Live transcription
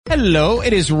Hello,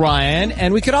 it is Ryan,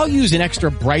 and we could all use an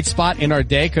extra bright spot in our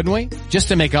day, couldn't we? Just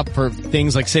to make up for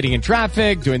things like sitting in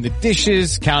traffic, doing the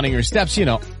dishes, counting your steps, you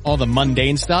know, all the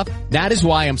mundane stuff. That is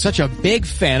why I'm such a big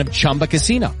fan of Chumba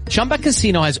Casino. Chumba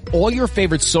Casino has all your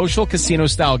favorite social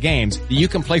casino-style games that you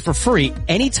can play for free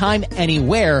anytime,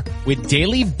 anywhere with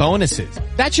daily bonuses.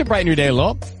 That should brighten your day a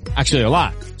little. Actually, a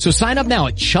lot. So sign up now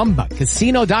at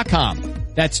ChumbaCasino.com.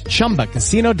 That's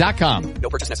ChumbaCasino.com. No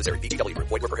purchase necessary. VGW Group.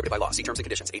 Void where prohibited by law. See terms and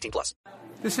conditions. 18+.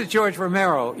 This is George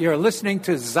Romero. You're listening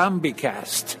to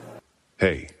ZombieCast.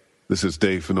 Hey, this is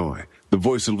Dave Fennoy, the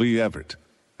voice of Lee Everett,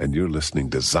 and you're listening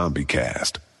to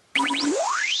ZombieCast.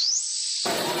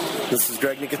 This is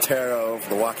Greg Nicotero of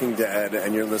The Walking Dead,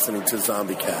 and you're listening to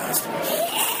ZombieCast.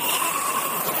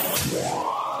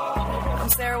 I'm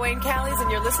Sarah Wayne Callies, and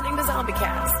you're listening to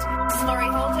ZombieCast. This is Lori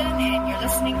Holden, and you're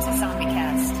listening to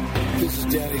ZombieCast. This is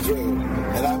Danny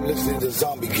Trejo, and I'm listening to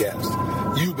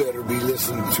ZombieCast. You better be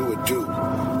listening to it, too.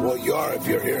 Well, you are if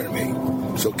you're hearing me,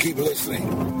 so keep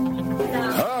listening.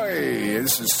 Hi,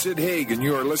 this is Sid Haig, and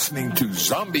you are listening to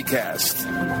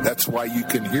ZombieCast. That's why you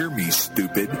can hear me,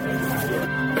 stupid.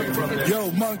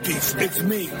 Yo, monkeys, it's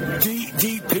me,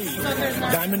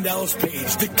 DDP, Diamond Dallas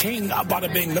Page, the king of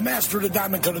bada bing, the master of the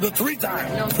diamond cutter, the three-time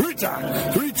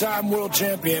world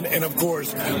champion, and of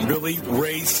course, Billy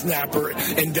Ray Snapper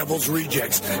and Devil's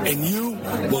Rejects. And you,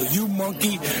 well, you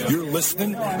monkey, you're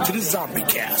listening to the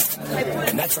ZombieCast.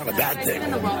 And that's not a bad thing.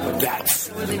 That's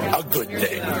a good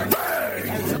thing. Bang!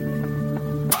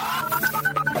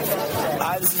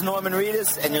 Hi, this is Norman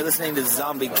Reedus, and you're listening to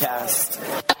ZombieCast.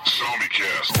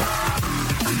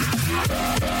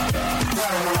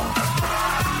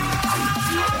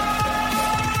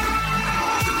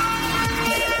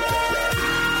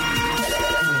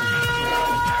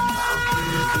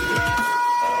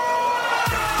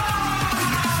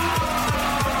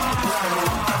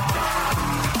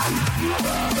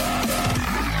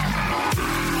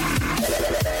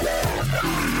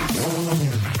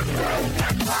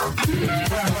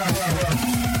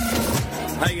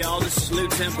 Hey y'all, this is Lou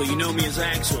Temple. You know me as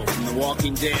Axel from The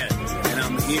Walking Dead, and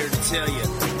I'm here to tell you,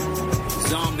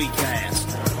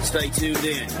 ZombieCast. Stay tuned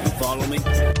in. You follow me?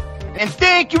 And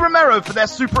thank you, Romero, for that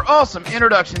super awesome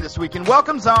introduction this week. And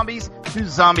welcome, zombies, to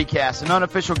ZombieCast, an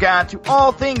unofficial guide to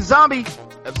all things zombie,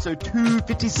 episode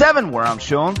 257, where I'm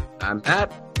Sean. I'm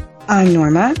Pat. I'm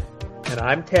Norma. And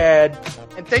I'm Ted.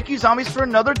 And thank you, zombies, for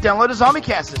another download of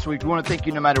ZombieCast this week. We want to thank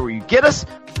you no matter where you get us.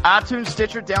 iTunes,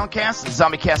 Stitcher, Downcast,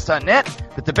 ZombieCast.net.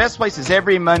 But the best place is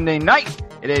every Monday night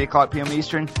at 8 o'clock p.m.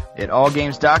 Eastern at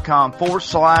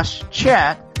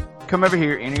allgames.com/chat. Come over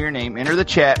here, enter your name, enter the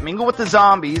chat, mingle with the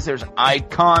zombies. There's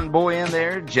Icon Boy in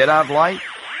there, Jedi of Light,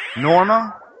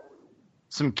 Norma,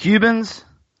 some Cubans.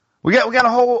 We got a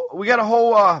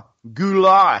whole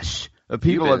goulash of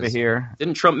people over here.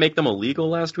 Didn't Trump make them illegal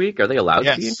last week? Are they allowed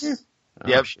to be in here?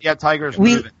 Yep. Yeah, Tigers.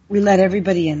 We let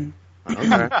everybody in.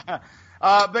 Okay.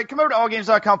 But come over to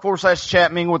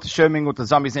allgames.com/chat, mingle with the show, mingle with the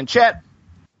zombies in chat.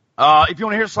 If you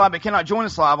want to hear us live but cannot join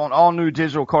us live on all new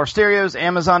digital car stereos,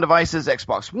 Amazon devices,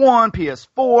 Xbox One,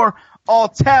 PS4, all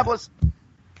tablets,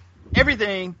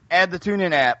 everything, add the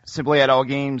TuneIn app. Simply add All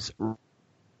Games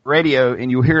Radio,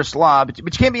 and you'll hear us live. But you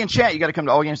can't be in chat. You got to come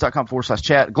to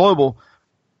allgames.com/chat global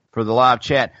for the live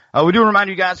chat. We do remind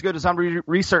you guys to go to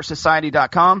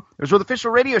zombieresearchsociety.com. There's the official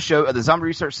radio show of the Zombie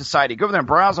Research Society. Go over there and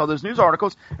browse all those news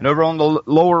articles. And over on the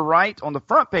lower right, on the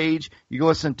front page, you can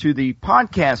listen to the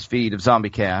podcast feed of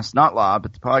ZombieCast. Not live,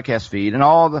 but the podcast feed. And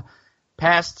all the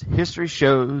past history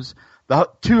shows. The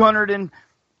 200 and,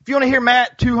 if you want to hear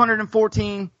Matt,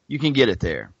 214, you can get it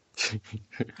there.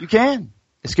 You can.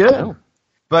 It's good.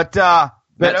 But,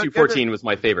 Matt 214 was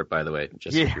my favorite, by the way,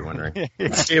 just if you're wondering.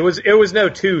 It was no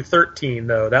 213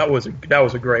 though. That was a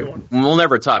great one. We'll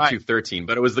never top 213,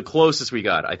 but it was the closest we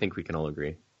got. I think we can all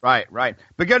agree. Right.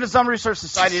 But go to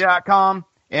zombieresearchsociety.com,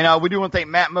 and we do want to thank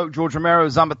Matt Moak, George Romero,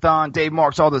 Zombathon, Dave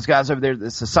Marks, all those guys over there at the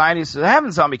Society. So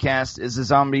having ZombieCast is the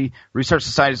Zombie Research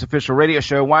Society's official radio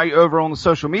show. While you're over on the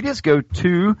social medias, go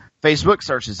to Facebook,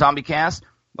 search the ZombieCast.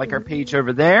 Like our page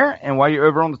over there, and while you're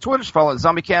over on the Twitters, follow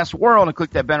ZombieCast World and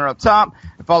click that banner up top,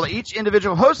 and follow each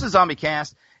individual host of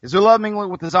ZombieCast, as we love mingling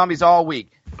with the zombies all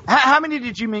week. How many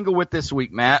did you mingle with this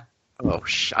week, Matt? Oh,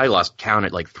 I lost count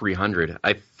at like 300.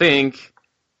 I think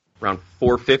around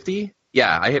 450.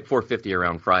 Yeah, I hit 450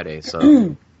 around Friday, so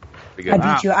pretty good.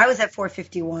 I beat you. I was at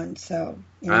 451, so.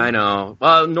 You know. I know.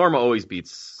 Well, Norma always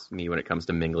beats me when it comes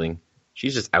to mingling.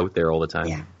 She's just out there all the time.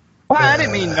 Yeah. Well, I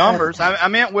didn't mean numbers. I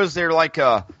meant, was there like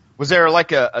a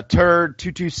turd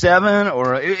 227,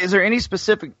 or is there any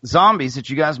specific zombies that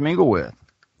you guys mingle with?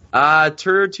 Turd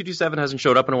 227 hasn't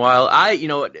showed up in a while.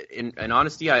 In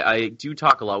honesty, I do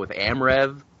talk a lot with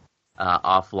Amrev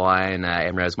offline.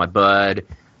 Amrev's my bud.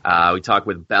 We talk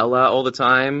with Bella all the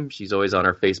time. She's always on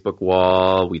our Facebook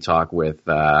wall. We talk with,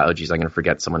 I'm going to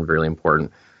forget someone really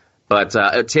important. But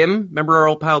Tim, remember our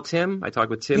old pal Tim? I talk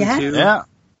with Tim too.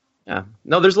 Yeah.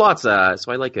 No, there's lots. So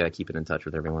I like keeping in touch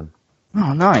with everyone.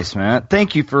 Oh, nice, man.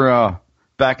 Thank you for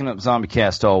backing up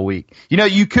ZombieCast all week.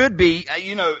 You could be,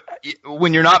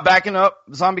 when you're not backing up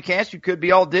ZombieCast, you could be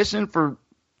auditioning for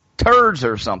turds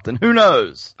or something. Who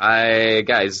knows? I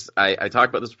talked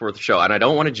about this before the show, and I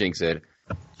don't want to jinx it,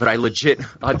 but I legit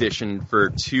auditioned for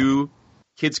 2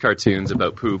 kids' cartoons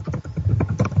about poop.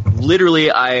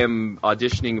 Literally, I am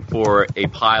auditioning for a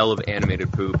pile of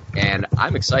animated poop, and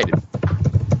I'm excited.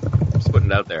 I'm just putting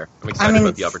it out there. I'm excited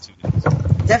about the opportunities.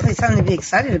 Definitely something to be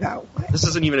excited about. This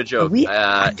isn't even a joke.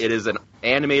 It is an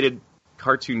animated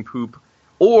cartoon poop,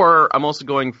 or I'm also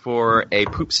going for a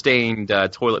poop-stained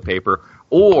toilet paper,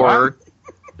 or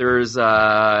there's,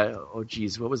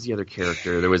 what was the other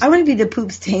character? I want to be the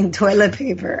poop-stained toilet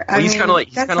paper. Well, he's kind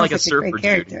of like a surfer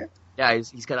character. dude. Yeah,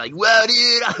 he's kind of like, whoa,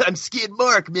 dude, I'm Skid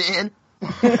Mark, man.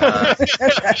 That's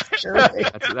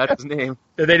his name.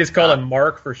 Did they just call him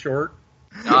Mark for short?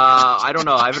 I don't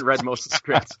know. I haven't read most of the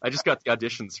scripts. I just got the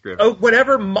audition script. Oh,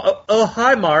 whatever. Oh,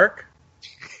 hi, Mark.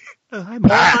 Oh, hi,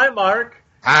 Mark. Oh, hi, Mark.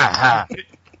 Hi.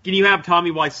 Can you have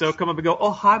Tommy Wiseau come up and go,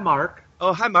 oh, hi, Mark.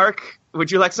 Oh, hi, Mark. Would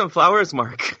you like some flowers,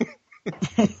 Mark?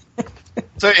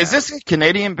 So is this a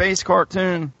Canadian-based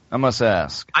cartoon? I must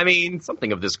ask. I mean,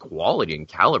 something of this quality and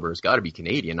caliber has got to be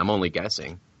Canadian. I'm only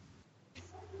guessing.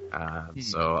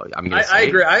 So I'm going to say... I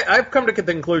agree. I've come to the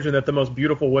conclusion that the most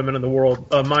beautiful women in the world,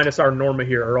 minus our Norma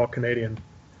here, are all Canadian.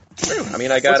 True. I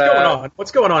mean, I got...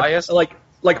 What's going on?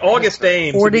 Like August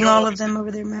Ames. Hoarding all of them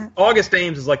over there, Matt? August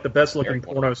Ames is like the best-looking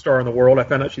porno star in the world. I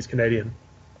found out she's Canadian.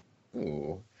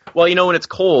 Ooh. Well, when it's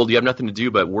cold, you have nothing to do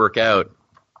but work out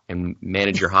and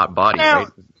manage your hot body, right?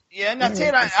 Yeah, now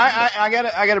Ted, I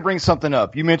gotta bring something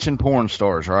up. You mentioned porn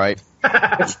stars, right?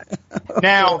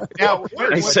 now,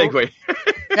 nice segue.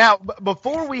 Now,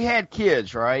 before we had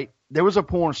kids, right? There was a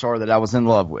porn star that I was in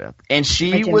love with, and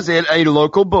she was at a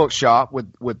local bookshop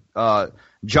with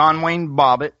John Wayne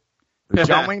Bobbitt,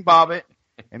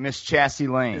 and Miss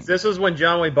Chassie Lane. This was when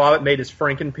John Wayne Bobbitt made his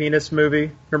Frankenpenis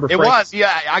movie. Remember? It was,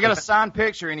 yeah. I got a signed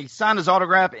picture, and he signed his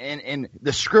autograph, and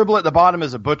the scribble at the bottom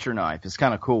is a butcher knife. It's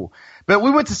kind of cool. But we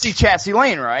went to see Chassie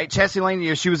Lane, right? Chassie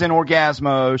Lane, she was in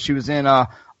Orgasmo. She was in,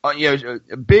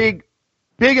 big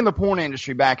in the porn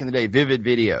industry back in the day, Vivid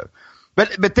Video.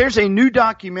 But there's a new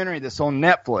documentary that's on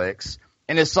Netflix,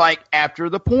 and it's like After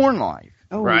the Porn Life,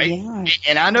 right? Yeah.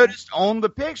 And I noticed on the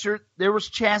picture there was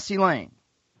Chassie Lane.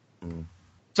 Mm.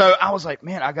 So I was like,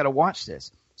 man, I got to watch this.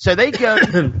 So they go,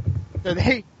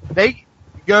 they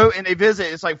go and they visit.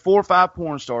 It's like 4 or 5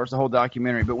 porn stars, the whole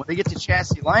documentary. But when they get to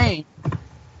Chassie Lane,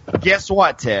 guess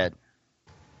what, Ted?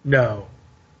 No.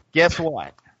 Guess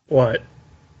what? What?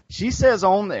 She says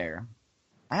on there,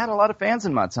 I had a lot of fans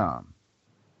in my time,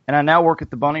 and I now work at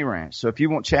the Bunny Ranch. So if you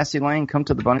want Chassie Lane, come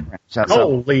to the Bunny Ranch.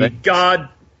 Holy God.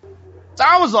 So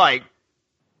I was like...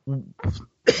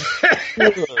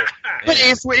 But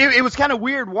it was kind of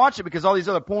weird watching because all these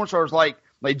other porn stars like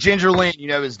Ginger Lynn,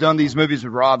 has done these movies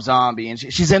with Rob Zombie, and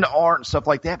she's into art and stuff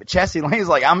like that. But Chassie Lane's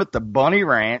like, I'm at the Bunny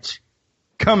Ranch.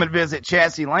 Come and visit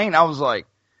Chassie Lane. I was like,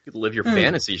 you live your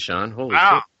fantasy, Sean. Holy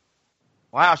shit.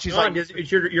 Wow, she's Sean,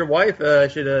 like, your wife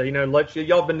should let you.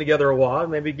 Y'all been together a while.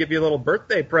 Maybe give you a little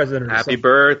birthday present or something. Happy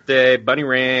birthday, Bunny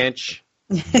Ranch.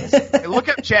 Hey, look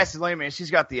up Chassie Lane, man. She's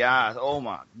got the eyes. Oh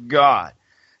my God.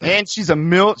 And she's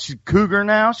she's cougar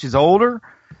now. She's older.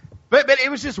 But it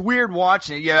was just weird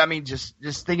watching it. Yeah, I mean, just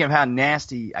thinking of how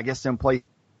nasty, I guess, them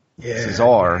places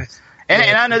are.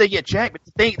 And I know they get checked, but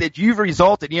to think that you've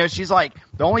resulted, she's like,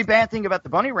 the only bad thing about the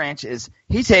Bunny Ranch is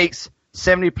he takes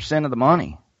 70% of the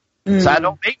money. So I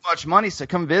don't make much money, so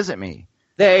come visit me.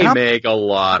 They make a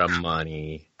lot of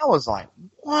money. I was like,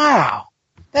 wow.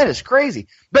 That is crazy.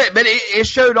 But it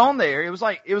showed on there. It was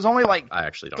only like I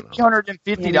actually don't know. $250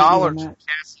 for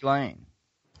Chassie Lane.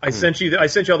 I sent you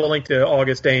all the link to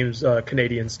August Ames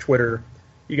Canadian's Twitter.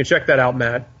 You can check that out,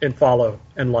 Matt, and follow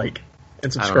and like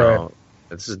and subscribe. I don't know.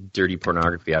 This is dirty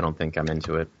pornography. I don't think I'm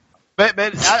into it. But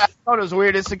I thought it was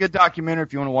weird. It's a good documentary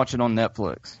if you want to watch it on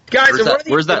Netflix. Guys,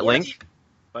 where's that link?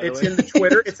 It's in the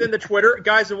Twitter. It's in the Twitter.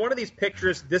 Guys, in one of these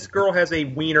pictures, this girl has a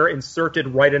wiener inserted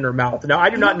right in her mouth. Now, I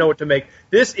do not know what to make.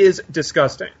 This is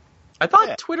disgusting. I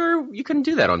thought Twitter, you couldn't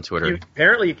do that on Twitter.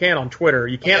 Apparently you can on Twitter.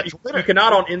 You can't. You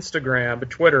cannot on Instagram, but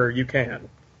Twitter you can.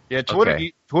 Yeah, Twitter.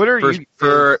 Okay.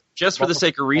 For the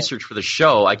sake of research for the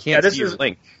show, I can't see your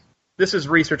link. This is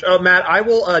research. Matt, I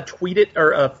will tweet it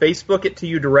or Facebook it to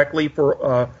you directly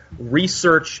for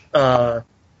research.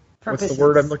 What's the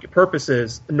word I'm looking?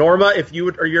 Purposes. Norma, if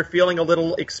you're feeling a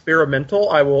little experimental,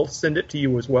 I will send it to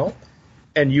you as well,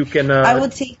 and you can. I will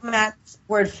take Matt's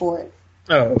word for it.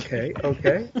 Oh, okay.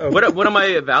 What am I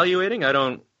evaluating? I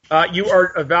don't. You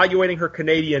are evaluating her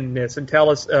Canadianness, and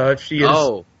tell us she is.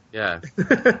 Oh, yeah.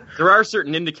 There are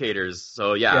certain indicators,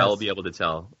 so yeah, Yes. I'll be able to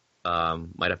tell.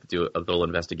 Might have to do a little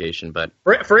investigation, but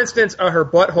For instance, her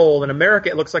butthole in America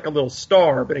it looks like a little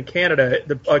star, but in Canada,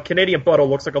 the Canadian butthole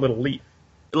looks like a little leaf.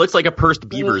 it looks like a pursed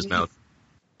beaver's mouth.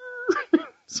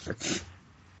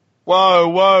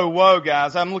 Whoa,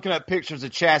 guys. I'm looking at pictures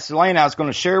of Chastity Lane I was going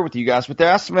to share with you guys, but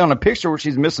there's found a picture where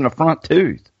she's missing a front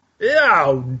tooth.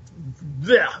 Yeah.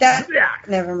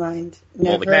 Never mind.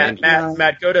 Well,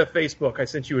 Matt, go to Facebook. I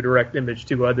sent you a direct image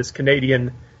to this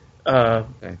Canadian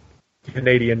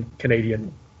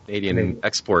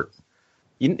export.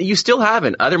 You still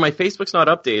haven't. Either my Facebook's not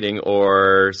updating,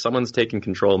 or someone's taking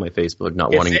control of my Facebook,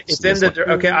 not wanting. It's in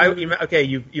the okay.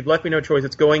 You've left me no choice.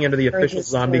 It's going into the official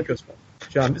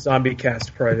Zombie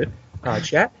Cast private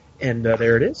chat, and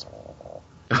there it is.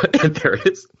 There it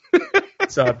is.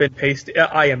 It's been pasted.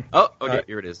 I am. Oh, okay.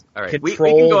 Here it is. All right. We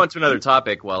can go on to another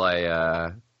topic while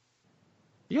I.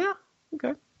 Yeah.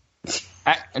 Okay.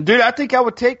 Dude, I think I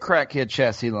would take crackhead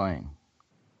Chastity Lane.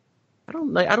 I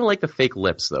don't like the fake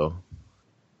lips though.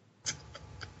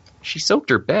 She soaked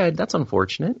her bed. That's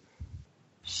unfortunate.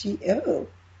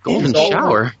 Golden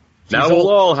shower. Now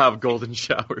we'll all have golden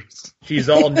showers. She's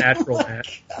all natural, Matt.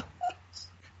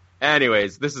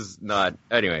 Anyways, this is not.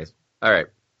 Anyways, all right.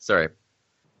 Sorry.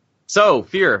 So,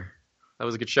 Fear. That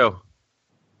was a good show.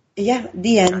 Yeah,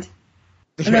 the end.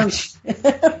 Yeah.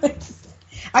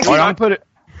 I can't put it.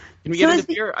 Can we get into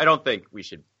Fear? I don't think we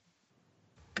should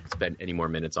spend any more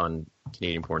minutes on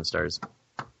Canadian porn stars.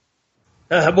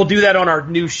 We'll do that on our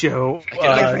new show.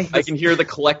 I can hear the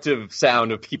collective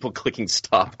sound of people clicking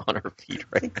stop on our feed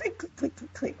right click.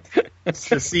 It's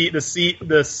the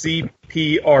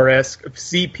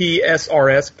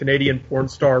CPSRS, Canadian Porn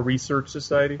Star Research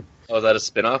Society. Oh, is that a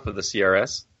spinoff of the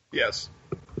CRS? Yes.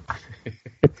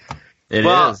 It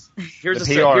is. Here's a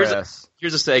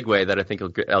segue that I think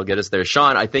I'll get us there.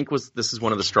 Sean, I think this is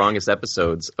one of the strongest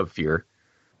episodes of Fear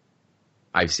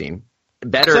I've seen.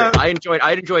 Better. So, I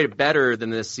enjoyed it better than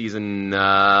this season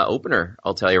opener.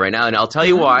 I'll tell you right now, and I'll tell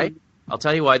you why.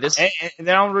 This. And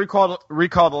then I'll recall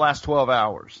the last 12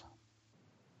 hours.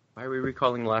 Why are we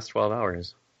recalling the last 12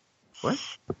 hours? What?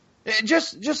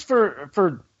 Just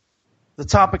for the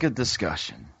topic of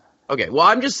discussion. Okay. Well,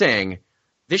 I'm just saying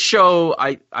this show.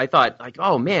 I thought like,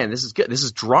 oh man, this is good. This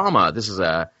is drama. This is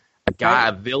a guy,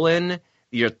 a villain.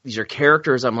 These are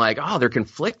characters. I'm like, oh, they're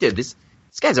conflicted. This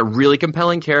guy's a really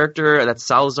compelling character. That's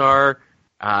Salazar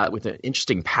with an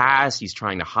interesting past. He's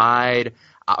trying to hide.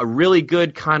 A really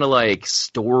good kind of like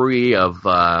story of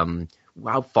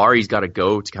how far he's got to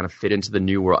go to kind of fit into the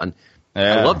new world. And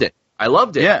I loved it.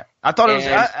 Yeah, I thought it was.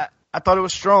 I thought it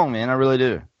was strong, man. I really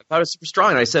do. I thought it was super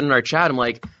strong. And I said in our chat, I'm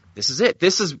like, this is it.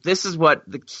 This is what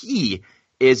the key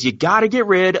is. You got to get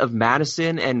rid of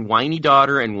Madison and whiny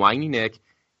daughter and whiny Nick,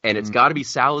 and it's got to be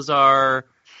Salazar.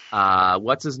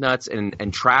 What's his nuts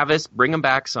and Travis, bring him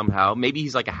back somehow. Maybe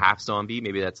he's like a half zombie.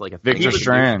 Maybe that's like a thing. Victor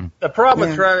Strand. The problem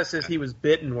with Travis is he was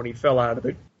bitten when he fell out of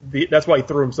the. That's why he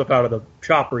threw himself out of the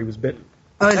chopper. He was bitten.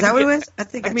 Oh, is that what it was? I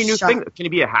think I mean, can he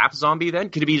be a half zombie then?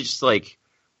 Could he be just like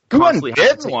he wasn't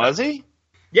bitten, was he?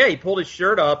 Yeah, he pulled his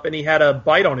shirt up and he had a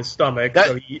bite on his stomach.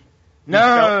 That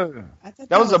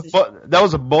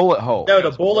was a bullet hole. No,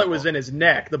 the bullet was in his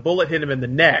neck. The bullet hit him in the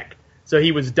neck. So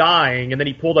he was dying, and then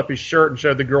he pulled up his shirt and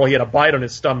showed the girl he had a bite on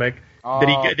his stomach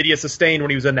that he had sustained when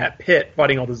he was in that pit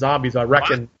fighting all the zombies, I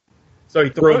reckon. What? So he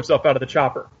threw himself out of the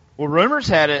chopper. Well, rumors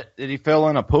had it that he fell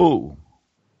in a pool.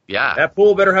 Yeah. That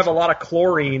pool better have a lot of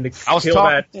chlorine to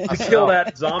kill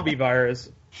that zombie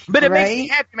virus. But it makes me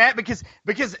happy, Matt, because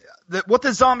what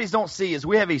the zombies don't see is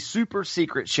we have a super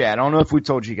secret chat. I don't know if we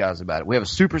told you guys about it. We have a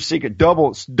super secret,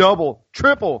 double,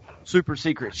 triple super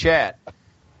secret chat.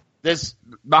 That's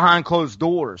behind closed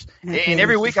doors. And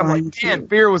every week I'm like, man,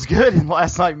 Fear was good. And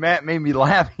last night Matt made me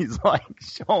laugh. He's like,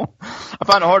 Sean, I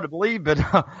find it hard to believe, but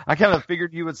I kind of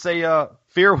figured you would say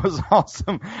Fear was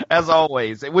awesome as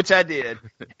always, which I did.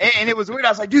 And it was weird. I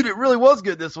was like, dude, it really was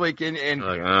good this week. And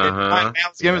Matt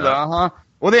was giving the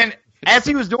Well, then as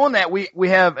he was doing that, we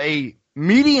have a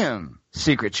medium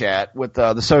secret chat with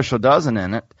the Social Dozen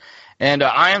in it. And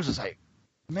I am just like,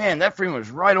 man, that freaking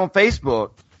was right on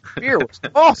Facebook. Fear was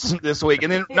awesome this week.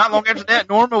 And then not long after that,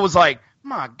 Norma was like,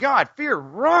 my God, Fear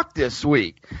rocked this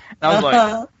week. And I was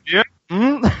like, yeah.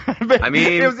 But I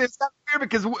mean, it's not weird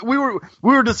because we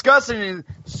were discussing in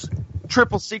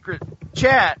triple secret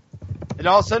chat, and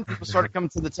all of a sudden people started coming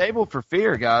to the table for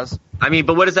Fear, guys. I mean,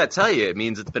 but what does that tell you? It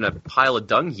means it's been a pile of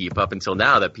dung heap up until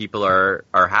now that people are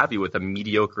happy with a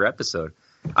mediocre episode.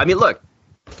 I mean, look,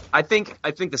 I think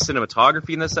the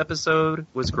cinematography in this episode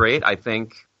was great. I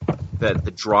think that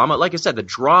the drama, like I said,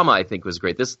 I think was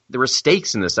great. There were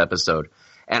stakes in this episode.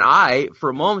 And for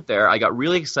a moment there, I got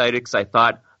really excited because I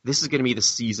thought this is going to be the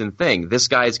season thing. This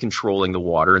guy is controlling the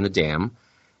water in the dam.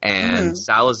 And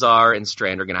Salazar and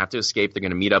Strand are going to have to escape. They're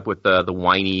going to meet up with the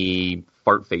whiny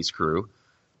fart face crew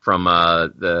from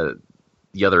the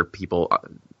other people,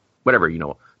 whatever you know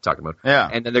what I'm talking about. Yeah.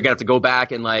 And then they're going to have to go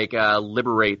back and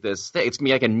liberate this thing. It's going to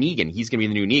be like a Negan. He's going to be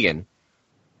the new Negan.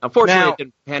 Unfortunately, it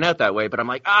didn't pan out that way. But I'm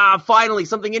like, finally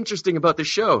something interesting about this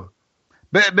show.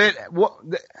 But what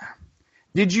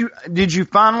did you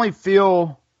finally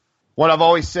feel? What I've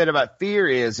always said about Fear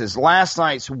is last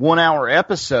night's 1 hour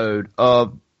episode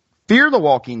of Fear the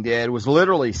Walking Dead was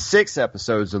literally 6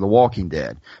 episodes of The Walking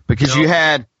Dead because you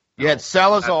had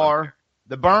Salazar,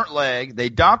 the burnt leg, they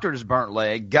doctored his burnt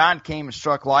leg, God came and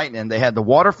struck lightning, they had the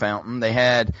water fountain, they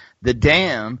had the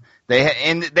dam,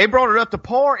 and they brought it up to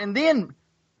par and then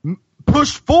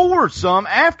pushed forward some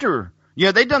after.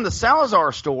 Yeah, they'd done the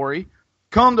Salazar story,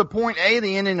 come to point A,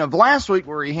 the ending of last week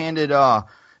where he handed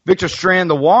Victor Strand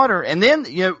the water, and then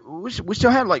we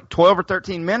still had like 12 or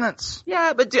 13 minutes.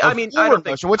 Yeah, but I don't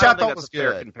think was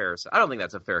fair good. Comparison. I don't think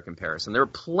that's a fair comparison. There are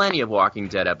plenty of Walking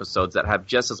Dead episodes that have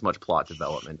just as much plot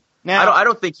development. Now, I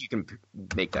don't think you can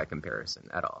make that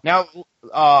comparison at all. Now,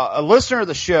 a listener of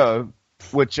the show,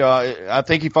 which I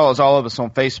think he follows all of us on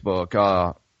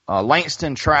Facebook,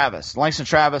 Langston Travis.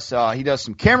 He does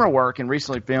some camera work and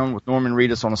recently filmed with Norman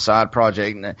Reedus on a side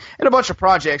project and a bunch of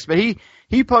projects, but he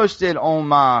posted on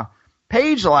my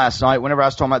page last night whenever I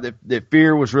was talking about that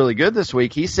Fear was really good this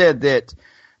week. He said that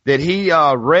he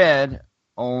read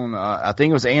on I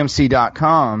think it was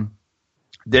AMC.com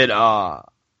that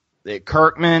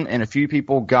Kirkman and a few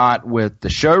people got with the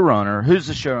showrunner. Who's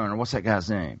the showrunner? What's that guy's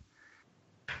name?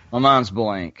 My mind's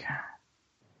blank.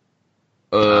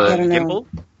 Gimple?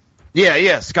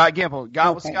 Yeah, Scott Gimple.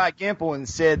 Got with Scott Gimple and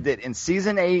said that in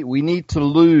season 8 we need to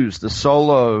lose the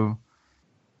solo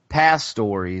past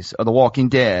stories of The Walking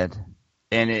Dead,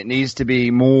 and it needs to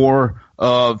be more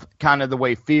of kind of the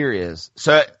way Fear is.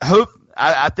 So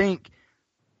I think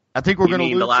we're going to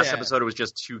lose the last that. episode was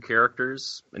just 2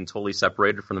 characters and totally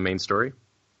separated from the main story.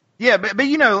 Yeah, but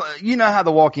you know how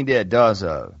The Walking Dead does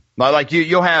though. Like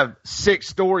you'll have 6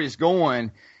 stories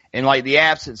going in like the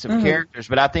absence of characters,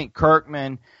 but I think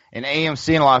Kirkman and AMC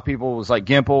and a lot of people was like,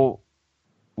 Gimple,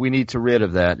 we need to rid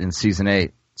of that in season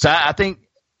 8. So I think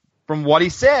from what he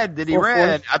said that he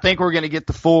read, I think we're going to get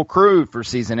the full crew for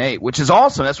season 8, which is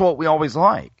awesome. That's what we always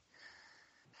like.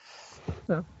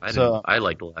 I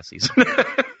liked the last season.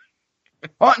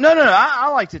 Oh, no,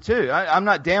 I liked it too. I'm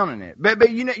not down in it,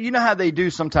 but you know how they do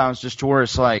sometimes, just to where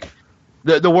it's like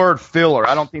the word filler.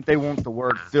 I don't think they want the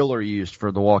word filler used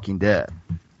for The Walking Dead.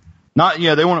 Not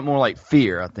they want it more like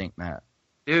Fear. I think, Matt.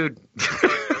 Dude,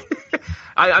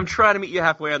 I'm trying to meet you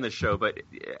halfway on this show, but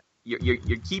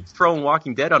you keep throwing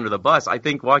Walking Dead under the bus. I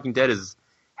think Walking Dead is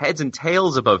heads and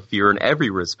tails above Fear in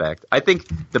every respect. I think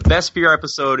the best Fear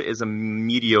episode is a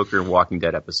mediocre Walking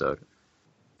Dead episode.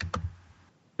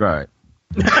 Right.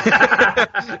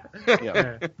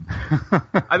 Yeah.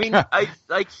 I mean,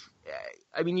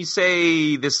 you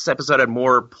say this episode had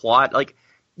more plot. Like,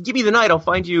 give me the night, I'll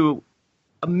find you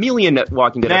a million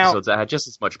Walking Dead episodes that had just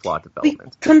as much plot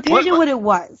development. Compared to what it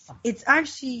was, it's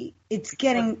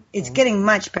getting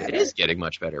much better. It is getting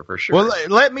much better for sure. Well,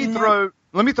 let me throw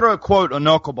a quote, a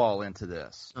knuckleball into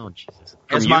this. Oh Jesus!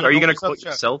 Are you going to quote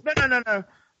yourself? No.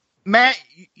 Matt,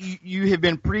 you have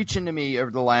been preaching to me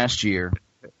over the last year,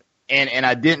 and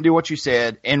I didn't do what you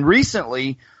said. And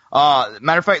recently,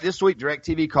 matter of fact, this week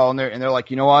DirecTV called and they're like,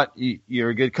 you know what?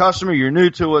 You're a good customer. You're new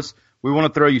to us. We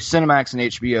want to throw you Cinemax and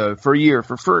HBO for a year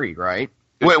for free, right?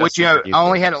 Which I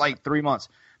only had it like 3 months.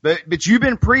 But you've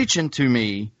been preaching to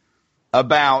me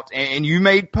about, and you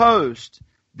made posts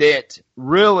that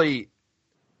really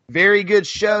very good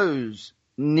shows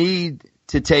need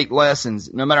to take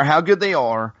lessons, no matter how good they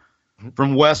are,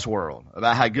 from Westworld,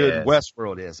 about how good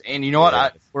Westworld is. And you know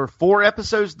what? We're 4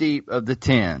 episodes deep of the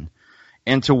 10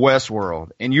 into Westworld.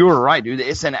 And you were right, dude.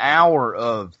 It's an hour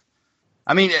of,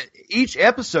 I mean, each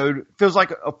episode feels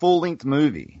like a full-length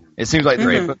movie. It seems like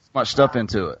they put so much stuff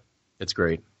into it. It's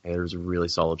great. Yeah, it was a really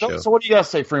solid show. So what do you guys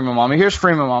say, Freeman Mommy? Here's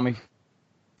Freeman Mommy.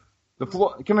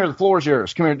 Come here. The floor is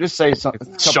yours. Come here. Just say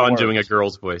something. Sean doing a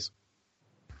girl's voice.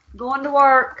 Going to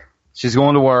work. She's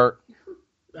going to work.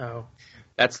 Oh.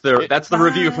 That's the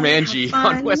review from Angie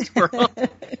on Westworld.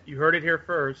 You heard it here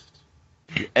first.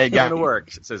 Hey, It's guys, gonna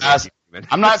work, says guys, Angie.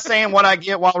 I'm not saying what I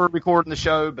get while we're recording the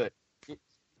show, but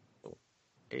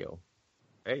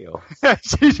Ayo.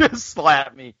 she just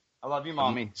slapped me. I love you,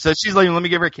 Mommy. So she's leaving. Let me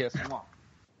give her a kiss. Come on.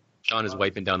 Sean is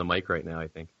wiping down the mic right now, I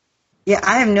think. Yeah,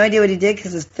 I have no idea what he did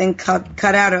because his thing cut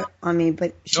out on me.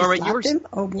 But she Norma, slapped him.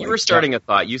 Oh boy! you were starting a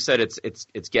thought. You said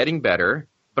it's getting better,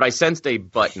 but I sensed a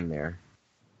button there.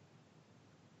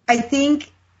 I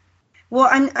think. Well,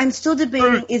 I'm still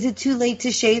debating. Is it too late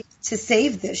to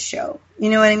save this show? You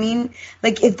know what I mean?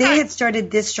 Like if they had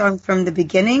started this strong from the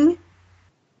beginning,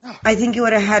 I think it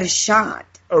would have had a shot.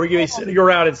 Or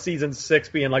you're out in season 6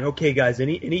 being like, okay, guys,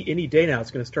 any day now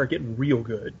it's going to start getting real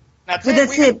good. That's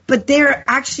it. But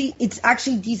it's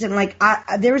actually decent. Like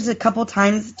there was a couple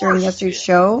times during yesterday's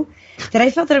show that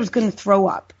I felt that I was going to throw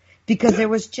up because there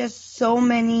was just so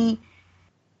many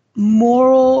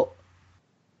moral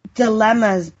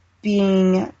dilemmas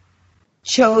being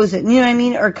chosen. You know what I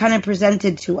mean? Or kind of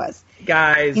presented to us.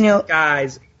 Guys,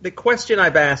 the question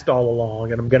I've asked all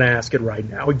along, and I'm going to ask it right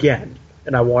now again.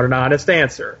 And I want an honest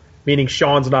answer, meaning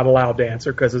Sean's not allowed to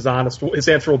answer because his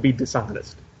answer will be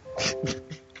dishonest.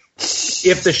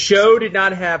 If the show did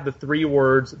not have the 3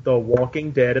 words "The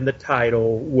Walking Dead" in the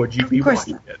title, would you be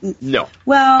watching it? No.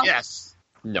 Well, yes.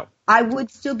 No. I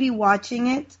would still be watching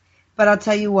it, but I'll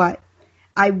tell you what,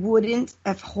 I wouldn't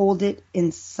have held it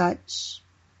in such.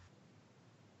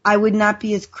 I would not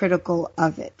be as critical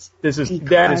of it.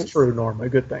 That is true, Norma.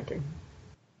 Good thinking.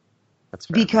 That's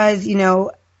fair. Because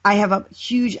I have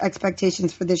huge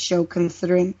expectations for this show,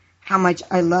 considering how much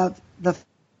I love the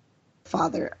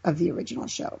father of the original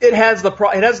show. It has the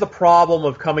problem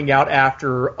of coming out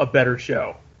after a better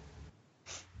show.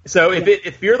 So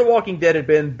if Fear the Walking Dead had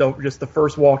been just the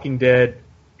first Walking Dead,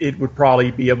 it would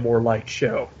probably be a more liked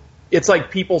show. It's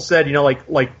like people said,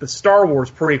 like the Star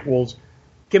Wars prequels.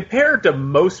 Compared to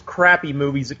most crappy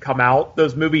movies that come out,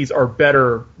 those movies are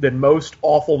better than most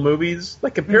awful movies.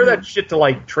 Like, compare that shit to,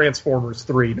 like, Transformers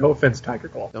 3. No offense, Tiger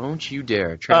Claw. Don't you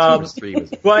dare. Transformers 3 was...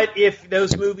 But if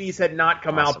those movies had not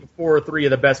come out before 3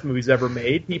 of the best movies ever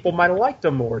made, people might have liked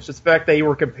them more. It's just the fact they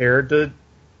were compared to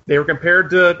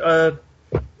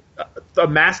a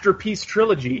masterpiece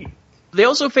trilogy. They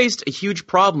also faced a huge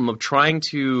problem of trying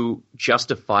to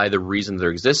justify the reason they're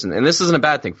existing. And this isn't a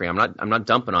bad thing for you. I'm not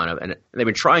dumping on it. And they've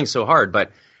been trying so hard,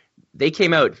 but Fear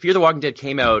the Walking Dead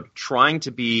came out trying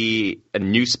to be a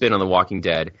new spin on The Walking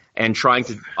Dead and trying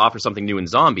to offer something new in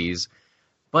zombies.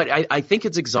 But I think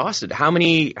it's exhausted. How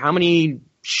many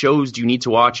shows do you need to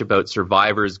watch about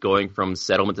survivors going from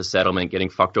settlement to settlement, getting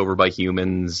fucked over by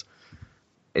humans?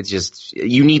 It's just,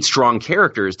 you need strong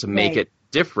characters to make it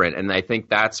different, and I think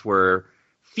that's where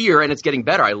Fear, and it's getting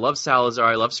better. I love Salazar,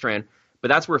 I love Strand, but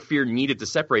that's where Fear needed to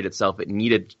separate itself. It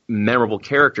needed memorable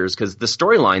characters, because the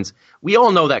storylines, we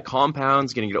all know that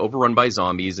Compound's going to get overrun by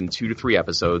zombies in 2 to 3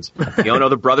 episodes. We all know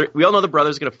the brother's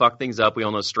going to fuck things up. We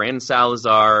all know Strand and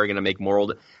Salazar are going to make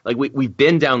moral... Like, we've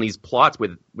been down these plots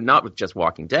not with just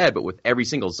Walking Dead, but with every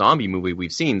single zombie movie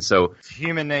we've seen, so... It's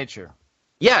human nature.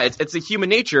 Yeah, it's a human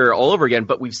nature all over again,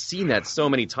 but we've seen that so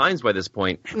many times by this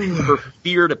point. For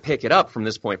Fear to pick it up from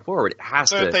this point forward, it has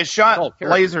to... So if they shot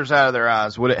lasers out of their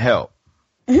eyes, would it help?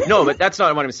 No, but that's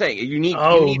not what I'm saying. You need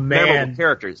memorable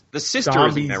characters. The sister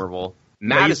isn't memorable.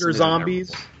 Madison Laser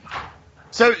zombies.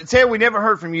 So, Ted, we never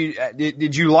heard from you.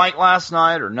 Did you like last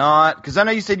night or not? Because I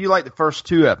know you said you liked the first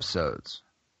 2 episodes.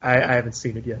 I haven't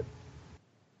seen it yet.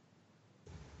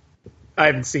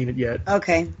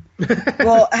 Okay.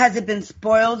 Well, has it been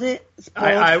spoiled?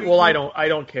 I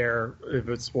don't care if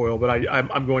it's spoiled, but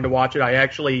I'm going to watch it. I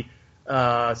actually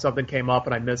something came up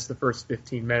and I missed the first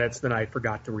 15 minutes. Then I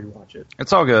forgot to rewatch it.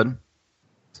 It's all good.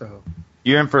 So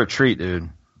you're in for a treat, dude.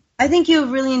 I think you'll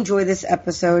really enjoy this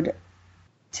episode,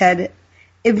 Ted.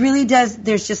 It really does.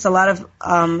 There's just a lot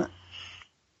of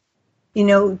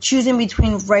choosing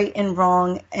between right and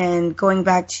wrong and going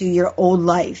back to your old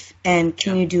life and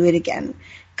can you do it again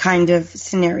kind of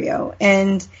scenario.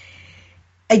 And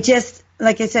I just,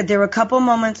 like I said, there were a couple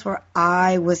moments where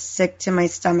I was sick to my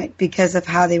stomach because of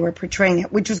how they were portraying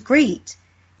it, which was great.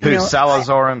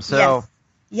 Salazar himself?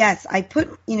 Yes, I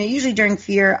put, usually during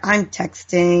Fear, I'm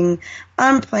texting,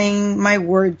 I'm playing my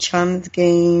word chums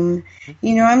game,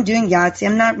 I'm doing Yahtzee,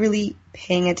 I'm not really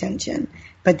paying attention.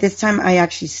 But this time I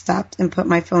actually stopped and put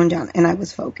my phone down and I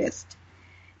was focused.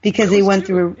 Because they went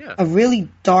through a really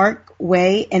dark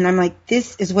way and I'm like,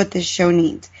 this is what this show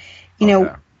needs.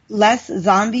 Less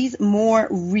zombies, more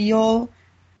real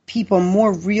people,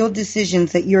 more real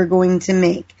decisions that you're going to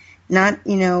make. Not,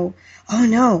 oh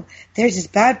no, there's this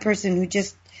bad person who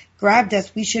just grabbed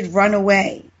us, we should run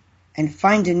away. and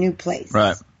find a new place.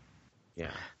 Right.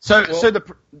 Yeah.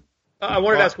 I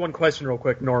wanted to ask one question real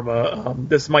quick, Norma.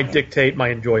 This might dictate my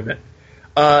enjoyment.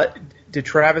 Did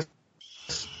Travis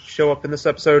show up in this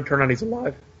episode? Turn on, he's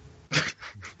alive.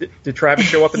 Did Travis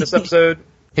show up in this episode?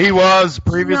 He was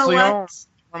previously on.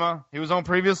 He was on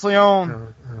previously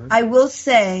on. I will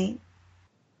say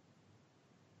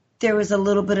there was a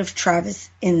little bit of Travis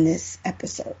in this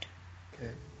episode.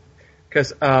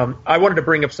 Because I wanted to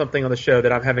bring up something on the show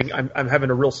that I'm having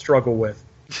a real struggle with,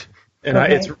 and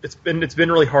it's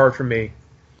been really hard for me.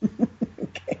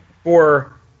 Okay.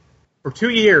 For 2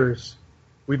 years,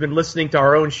 we've been listening to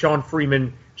our own Sean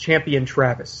Freeman champion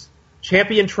Travis.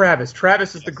 Champion Travis.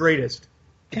 Travis is the greatest.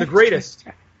 The greatest.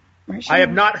 I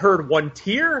have not heard one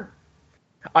tear.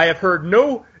 I have heard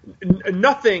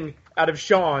nothing out of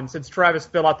Sean since Travis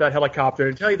fell out that helicopter.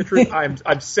 And to tell you the truth,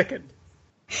 I'm sickened.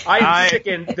 I'm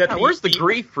sickened that where's the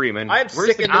grief, Freeman? I'm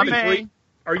sickened that the grief.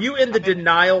 Are you in the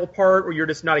denial part, or you're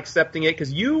just not accepting it?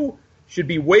 Because you should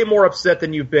be way more upset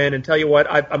than you've been. And tell you what,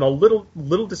 I'm a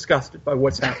little disgusted by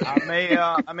what's happening.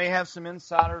 I may have some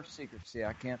insider secrecy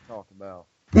I can't talk about.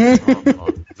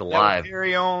 It's alive. That will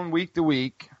carry on week to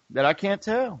week that I can't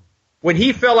tell. When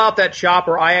he fell out that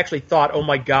chopper, I actually thought, oh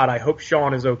my God, I hope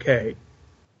Sean is okay.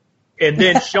 And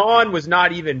then Sean was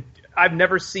not even. I've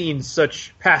never seen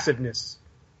such passiveness.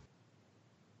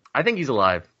 I think he's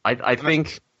alive. I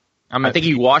think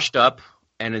he washed up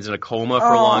and is in a coma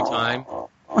for a long time.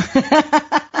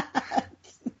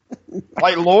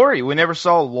 Like Lori. We never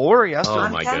saw Lori. I'm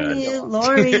telling you,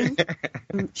 Lori.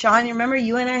 Sean, you remember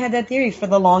you and I had that theory for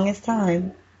the longest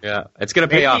time. Yeah, it's going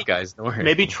to pay off, guys. Don't worry.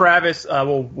 Maybe Travis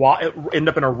will end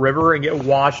up in a river and get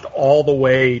washed all the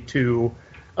way to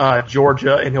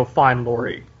Georgia, and he'll find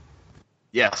Lori.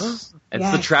 Yes.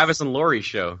 It's the Travis and Lori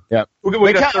show. Yep.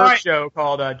 We got a third show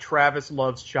called Travis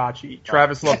Loves Chachi.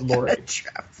 Travis Loves Lori.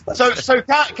 So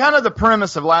kind of the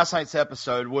premise of last night's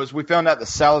episode was we found out that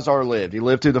Salazar lived. He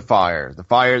lived through the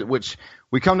fire which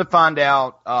we come to find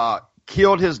out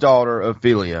killed his daughter,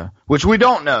 Ophelia, which we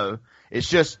don't know. It's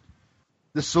just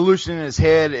the solution in his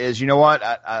head is, you know what,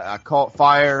 I caught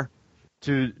fire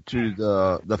to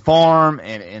the farm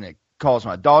and it caused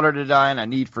my daughter to die, and I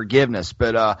need forgiveness.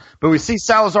 But we see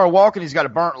Salazar walking. He's got a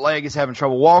burnt leg. He's having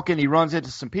trouble walking. He runs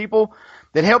into some people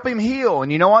that help him heal.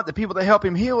 And you know what? The people that help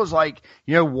him heal is like,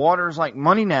 water's like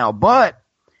money now. But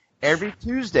every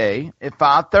Tuesday at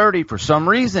 5:30, for some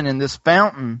reason, in this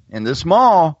fountain, in this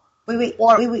mall,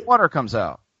 water comes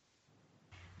out.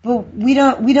 But we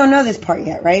don't know this part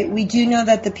yet, right? We do know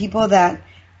that the people that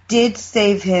did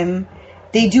save him,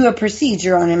 they do a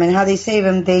procedure on him, and how they save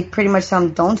him, they pretty much tell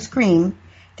him, don't scream.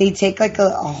 They take like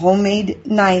a homemade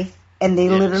knife, and they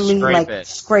literally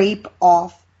scrape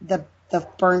off the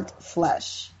burnt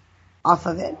flesh off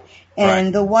of it.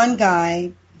 And the one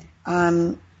guy,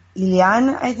 Ilian,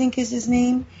 I think is his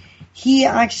name, he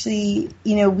actually,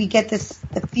 we get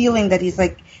the feeling that he's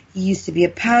like, he used to be a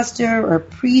pastor or a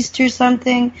priest or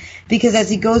something, because as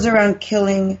he goes around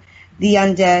killing the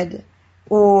undead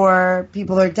or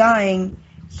people are dying,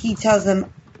 he tells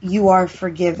them, you are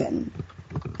forgiven,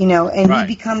 and he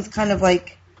becomes kind of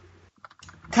like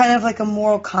a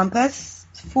moral compass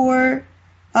for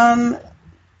Daniel,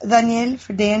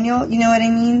 you know what I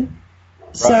mean?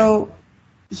 Right. So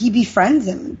he befriends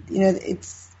him,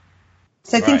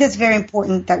 so I think that's very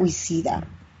important that we see that.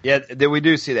 Yeah, that we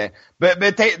do see that.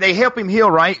 But they help him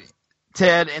heal, right,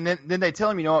 Ted? And then they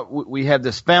tell him, we have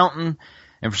this fountain,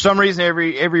 and for some reason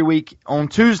every week on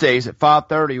Tuesdays at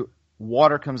 5:30,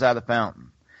 water comes out of the fountain.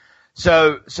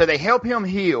 So they help him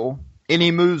heal, and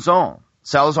he moves on.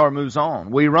 Salazar moves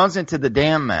on. Well, he runs into the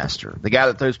dam master, the guy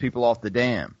that throws people off the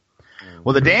dam.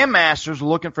 Well, the dam master's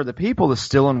looking for the people that's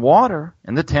still in water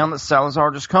in the town that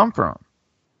Salazar just come from.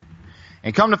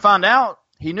 And come to find out,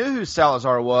 he knew who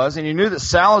Salazar was, and he knew that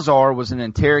Salazar was an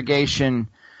interrogation,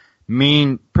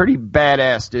 pretty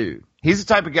badass dude. He's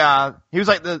the type of guy, he was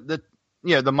like the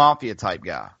mafia type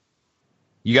guy.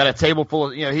 You got a table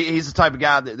full of, he's the type of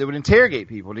guy that would interrogate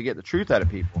people to get the truth out of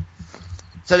people.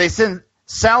 So they send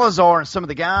Salazar and some of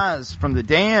the guys from the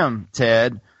dam,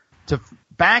 Ted,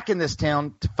 back in this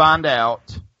town to find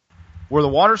out where the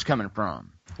water's coming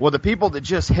from. Well, the people that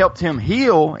just helped him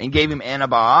heal and gave him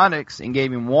antibiotics and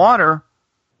gave him water,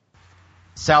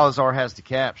 Salazar has to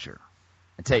capture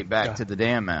and take back to the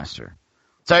dam master.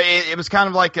 So it was kind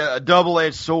of like a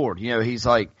double-edged sword. He's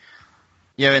like,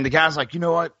 and the guy's like, you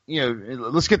know what,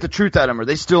 let's get the truth out of them. Are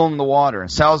they still in the water?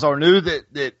 And Salazar knew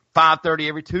that 5:30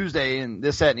 every Tuesday and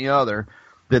this, that, and the other,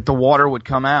 that the water would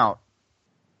come out.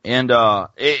 And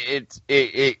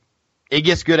it it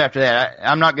gets good after that.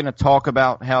 I'm not going to talk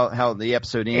about how the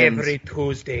episode ends. Every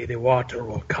Tuesday, the water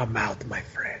will come out, my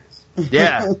friends.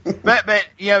 Yeah, but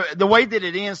the way that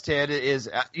it ends, Ted, is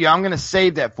I'm going to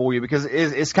save that for you because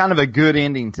it's kind of a good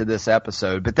ending to this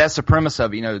episode. But that's the premise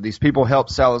of it. These people help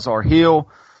Salazar heal,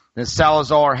 and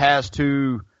Salazar has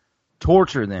to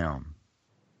torture them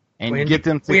and get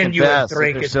them to confess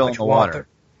that they're still in the water.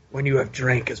 When you have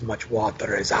drank as much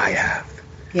water as I have,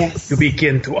 yes, you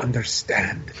begin to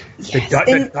understand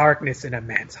the darkness in a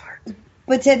man's heart.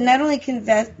 But Ted, not only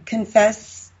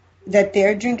confess that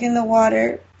they're drinking the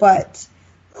water, but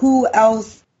who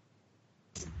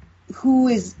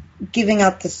is giving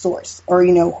out the source, or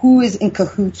who is in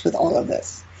cahoots with all of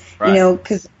this? Right.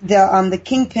 Because the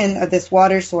kingpin of this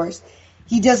water source,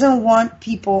 he doesn't want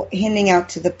people handing out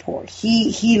to the poor.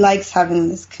 He likes having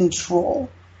this control.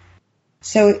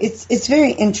 So it's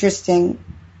very interesting.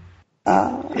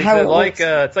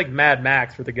 It's like Mad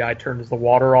Max, where the guy turns the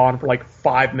water on for like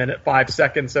 5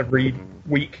 seconds every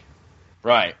week.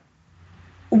 Right.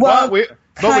 Well, we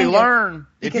learn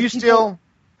if you still.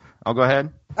 Oh, go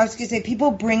ahead. I was going to say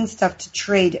people bring stuff to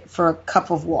trade for a cup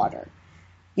of water.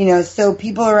 So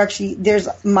people are actually, there's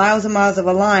miles and miles of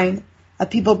a line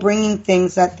of people bringing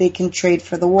things that they can trade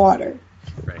for the water.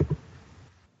 Right.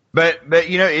 But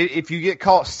if you get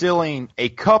caught stealing a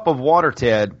cup of water,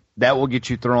 Ted, that will get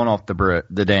you thrown off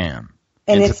the dam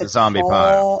and into the zombie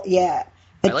pile. Yeah,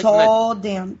 tall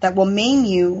dam that will maim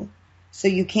you, so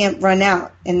you can't run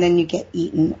out, and then you get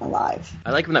eaten alive.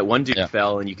 I like when that one dude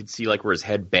fell, and you could see where his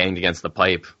head banged against the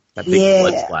pipe. That big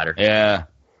blood splatter. Yeah.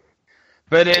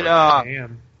 But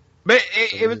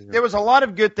there was a lot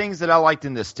of good things that I liked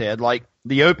in this, Ted. Like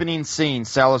the opening scene,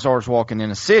 Salazar's walking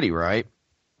in a city, right?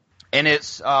 And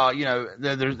it's,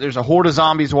 there's a horde of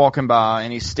zombies walking by,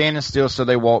 and he's standing still, so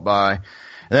they walk by. And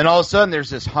then all of a sudden, there's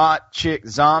this hot chick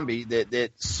zombie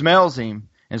that smells him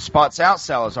and spots out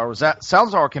Salazar.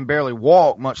 Salazar can barely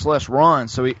walk, much less run.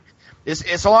 So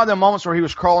it's a lot of the moments where he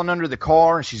was crawling under the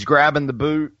car, and she's grabbing the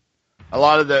boot. A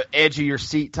lot of the edge of your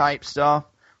seat type stuff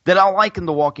that I like in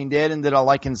The Walking Dead and that I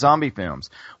like in zombie films.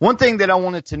 One thing that I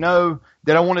wanted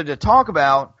to talk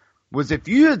about was if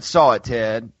you had saw it,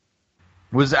 Ted,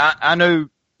 was I know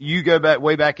you go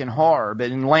way back in horror,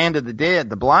 but in Land of the Dead,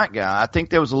 the black guy, I think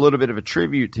there was a little bit of a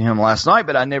tribute to him last night,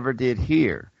 but I never did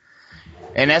hear.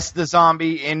 And that's the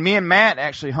zombie, and me and Matt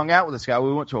actually hung out with this guy.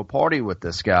 We went to a party with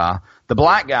this guy, the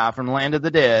black guy from Land of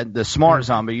the Dead, the smart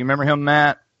zombie. You remember him,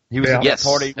 Matt? He was at that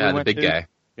party we went the big to. guy.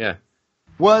 Yeah.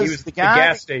 He was the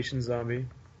gas station zombie.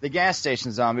 The gas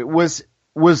station zombie was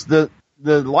the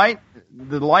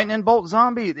lightning bolt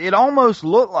zombie. It almost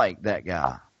looked like that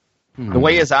guy. The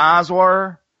way his eyes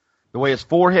were, the way his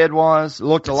forehead was,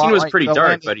 looked a lot like. He was pretty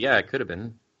dark, but yeah, it could have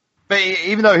been. But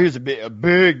even though he was a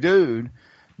big dude,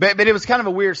 but it was kind of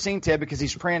a weird scene, Ted, because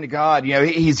he's praying to God.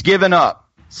 He's given up.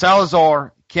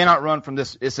 Salazar cannot run from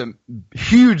this. It's a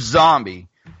huge zombie.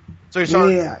 So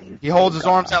he holds his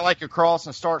arms out like a cross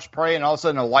and starts praying, and all of a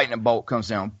sudden a lightning bolt comes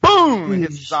down. Boom! And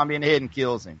hits the zombie in the head and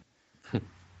kills him.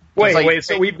 Wait,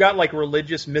 so we've got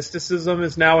religious mysticism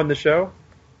is now in the show?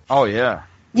 Oh, yeah.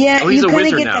 Yeah, oh, he's a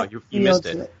wizard now. You missed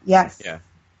it. Yes. Yeah.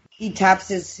 He taps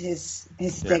his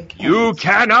stick. You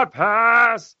cannot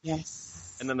pass!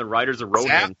 Yes. And then the Riders of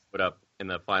Rohan put up in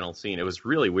the final scene. It was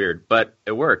really weird, but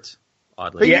it worked,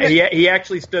 oddly. Yeah, he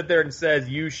actually stood there and says,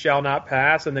 "You shall not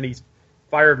pass," and then he's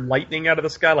fired lightning out of the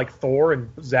sky like Thor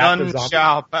and zapped the zombie. None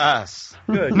shall pass.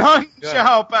 Good. None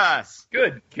shall pass.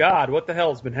 Good God, what the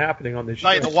hell has been happening on this show?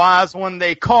 Like the wise one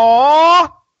they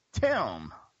call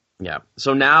Tim. Yeah.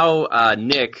 So now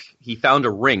Nick, he found a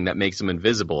ring that makes him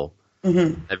invisible.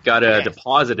 Mm-hmm. They've got to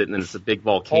deposit it, and then it's a big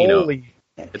volcano.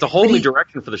 It's a whole new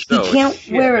direction for the show. He can't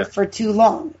wear it for too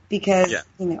long because,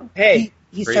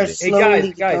 he starts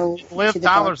slowly to go Liv to the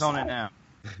Tyler's dark on side. it now.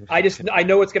 I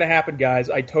know what's going to happen,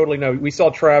 guys. I totally know. We saw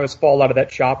Travis fall out of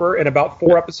that chopper. In about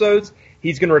 4 episodes,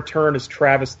 he's going to return as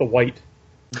Travis the White.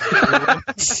 He's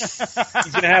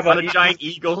going to have a giant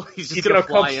eagle. He's going to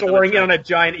come soaring in on a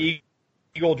giant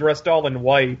eagle dressed all in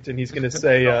white, and he's going to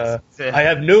say, "I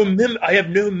have no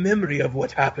memory of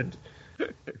what happened."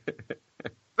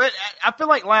 But I feel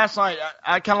like last night,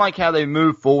 I kind of like how they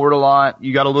moved forward a lot.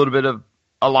 You got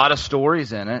a lot of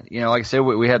stories in it. Like I said,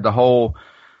 we had the whole.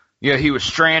 He was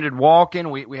stranded walking.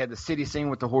 We had the city scene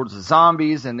with the hordes of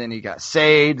zombies, and then he got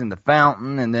saved in the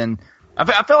fountain. And then I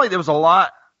felt like there was a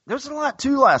lot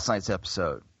to last night's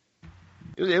episode.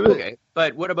 It was okay.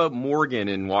 But what about Morgan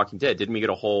in Walking Dead? Didn't we get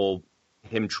a whole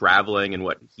him traveling and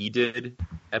what he did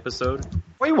episode?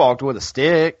 Well, he walked with a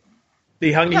stick.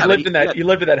 He lived in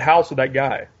that house with that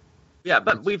guy. Yeah,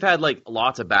 but we've had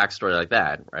lots of backstory like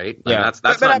that, right? Yeah,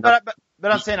 that's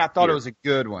I'm saying I thought it was a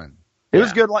good one. It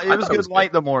was good. It was good,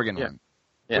 like the Morgan one.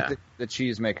 Yeah. With the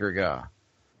cheesemaker guy.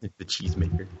 The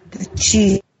cheesemaker.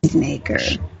 The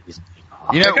cheesemaker.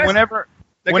 You know, whenever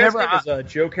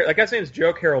that guy's name is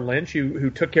Joe Carroll Lynch, who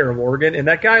took care of Morgan, and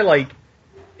that guy, like,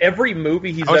 every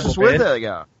movie he's ever been. With that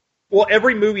guy. Well,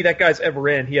 every movie that guy's ever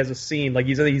in, he has a scene. Like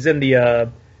he's in the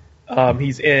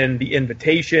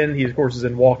Invitation. He of course is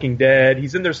in Walking Dead.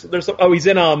 He's in he's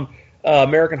in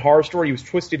American Horror Story. He was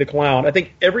Twisty the Clown. I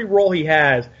think every role he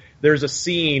has, there's a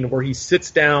scene where he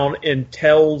sits down and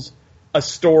tells a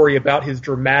story about his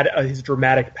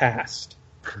dramatic past.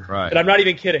 Right. And I'm not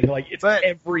even kidding. Like it's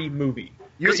every movie.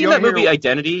 You seen that movie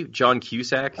Identity? John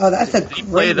Cusack. Oh, that's a. Did he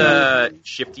play the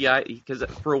shifty eye? Because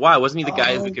for a while, wasn't he the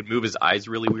guy who could move his eyes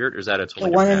really weird? Or is that a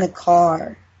totally the one in the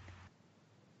car?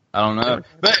 I don't know.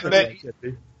 But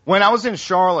when I was in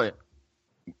Charlotte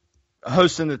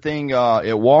hosting the thing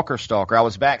at Walker Stalker, I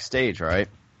was backstage, right?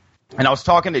 And I was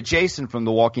talking to Jason from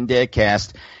the Walking Dead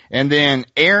cast, and then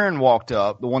Aaron walked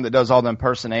up, the one that does all the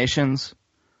impersonations.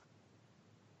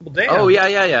 Well, damn. Oh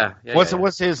yeah.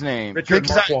 What's his name? Richard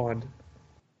Marquand.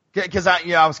 Because I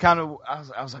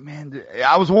was like, man,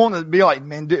 I was wanting to be like,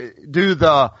 man, do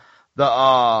the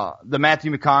Matthew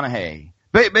McConaughey,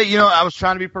 but you know, I was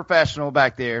trying to be professional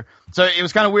back there, so it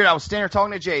was kind of weird. I was standing there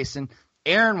talking to Jason.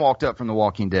 Aaron walked up from The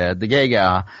Walking Dead, the gay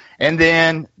guy, and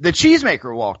then the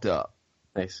cheesemaker walked up.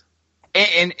 Nice.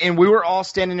 And we were all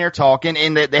standing there talking,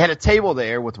 and they had a table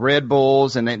there with Red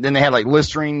Bulls, and then they had like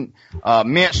Listerine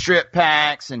mint strip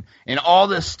packs and all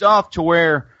this stuff to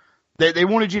where. They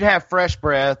wanted you to have fresh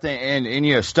breath and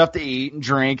you know, stuff to eat and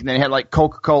drink, and they had like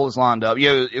Coca-Colas lined up. You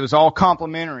know, it was all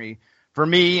complimentary for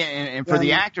me and for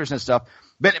the actors and stuff.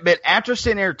 But after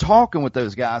sitting there talking with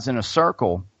those guys in a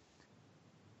circle,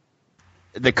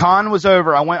 the con was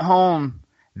over. I went home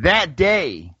that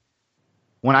day.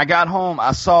 When I got home,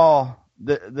 I saw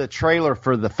the trailer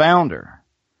for The Founder,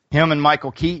 him and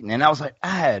Michael Keaton, and I was like, I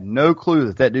had no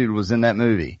clue that dude was in that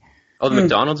movie. Oh, the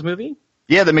McDonald's movie?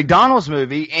 Yeah, the McDonald's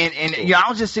movie, and you know, I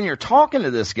was just sitting here talking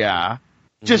to this guy,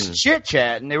 just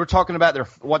chit-chatting. They were talking about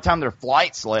what time their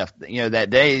flights left, you know, that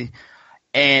day,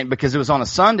 and because it was on a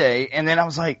Sunday. And then I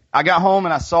was like, I got home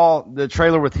and I saw the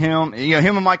trailer with him. You know,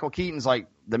 him and Michael Keaton's like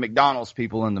the McDonald's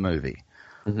people in the movie.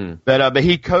 Mm-hmm. But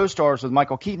he co-stars with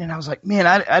Michael Keaton, and I was like, man,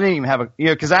 I didn't even have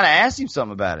because I'd asked him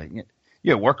something about it.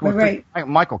 You know, working with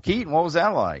Michael Keaton, what was that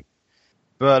like?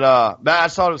 But I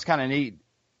just thought it was kind of neat,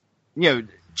 you know,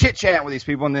 chit-chat with these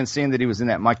people and then seeing that he was in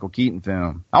that Michael Keaton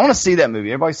film. I want to see that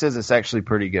movie. Everybody says it's actually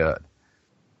pretty good.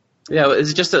 Yeah,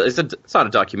 it's just it's not a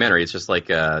documentary. It's just like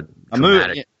a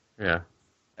dramatic. Movie.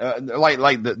 Yeah.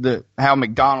 Like the how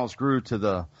McDonald's grew to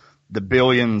the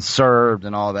billions served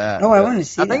and all that. Oh, I want to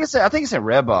see. I think it's at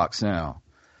Redbox now.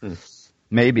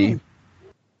 Maybe.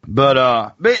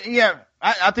 But yeah,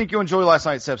 I think you'll enjoy last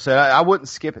night's episode. I wouldn't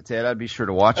skip it, Ted. I'd be sure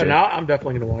to watch it. Now I'm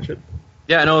definitely going to watch it.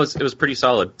 Yeah, I know it was pretty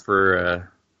solid for.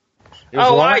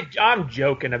 I'm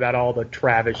joking about all the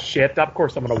Travis shit. Of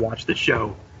course I'm going to watch the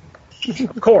show.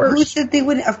 Of course. Who said they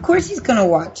wouldn't? Of course he's going to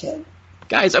watch it.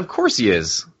 Guys, of course he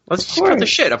is. Let's just cut the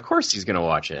shit. Of course he's going to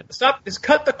watch it. Stop. Just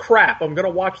cut the crap. I'm going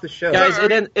to watch the show. Guys,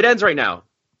 it ends right now.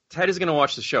 Ted is going to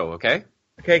watch the show, okay?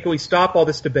 Okay, can we stop all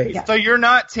this debate? Yeah. So you're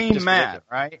not Team Matt,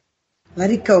 right? Let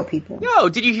it go, people. No,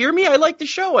 did you hear me? I like the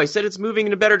show. I said it's moving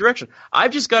in a better direction.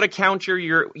 I've just got to counter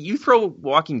you throw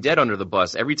Walking Dead under the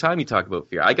bus every time you talk about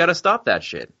fear. I got to stop that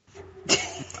shit.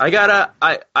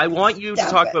 I want you to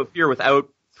talk about fear without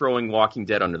throwing Walking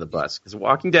Dead under the bus, because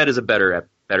Walking Dead is a better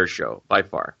show by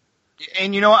far.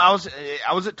 And you know, I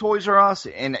was at Toys R Us,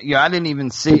 and I didn't even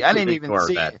see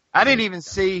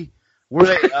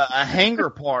where a hanger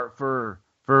part for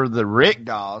the Rick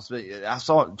dolls, but I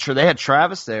saw sure they had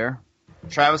Travis there.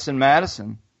 Travis and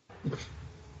Madison.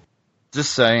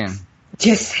 Just saying.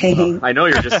 Just saying. I know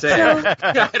you're just saying.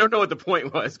 I don't know what the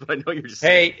point was, but I know you're just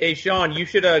saying. Hey, Sean, you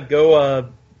should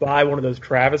go buy one of those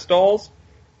Travis dolls,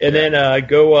 and then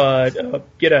go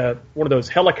get one of those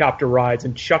helicopter rides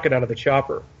and chuck it out of the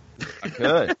chopper. I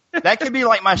could. That could be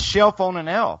like my shelf on an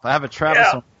elf. I have a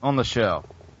Travis on the shelf.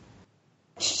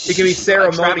 It can be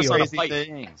ceremonial. Travis on a pipe.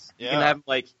 Things. You can have him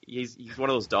like he's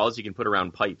one of those dolls you can put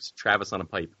around pipes. Travis on a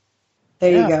pipe.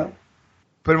 There you go.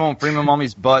 Put him on Freeman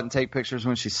Mommy's butt and take pictures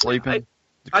when she's sleeping.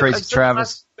 The crazy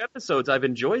Travis. Episodes I've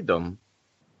enjoyed them.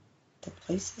 The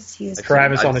places he is.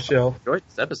 Travis on the shelf. Enjoyed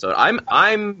this episode.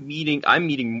 I'm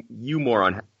meeting you more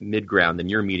on mid-ground than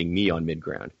you're meeting me on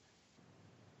mid-ground.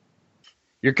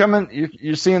 You're coming.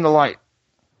 You're seeing the light.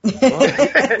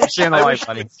 You're seeing the light,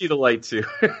 buddy. I see the light too.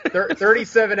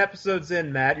 37 episodes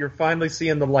in, Matt. You're finally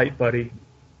seeing the light, buddy.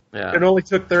 Yeah. It only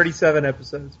took 37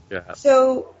 episodes. Yeah.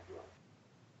 So,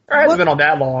 It hasn't been on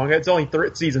that long. It's only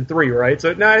season 3, right?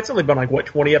 So it's only been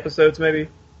 20 episodes maybe.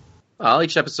 Well,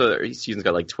 each season's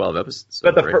got 12 episodes.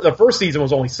 But the first season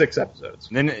was only 6 episodes.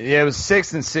 Then it was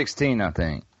 6 and 16, I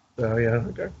think. So yeah,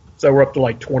 okay. So we're up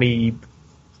to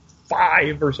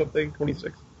 25 or something,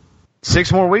 26.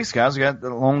 6 more weeks, guys. We got the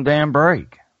long damn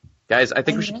break. Guys, I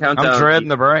think we should count down. I'm dreading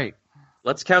the break.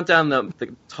 Let's count down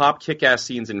the top kick-ass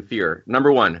scenes in Fear.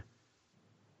 Number 1.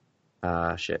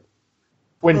 Shit.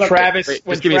 When Travis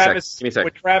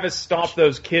stomped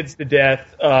those kids to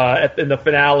death in the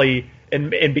finale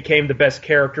and became the best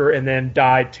character, and then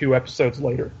died 2 episodes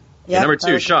later. Yep, number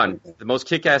 2, Sean, the most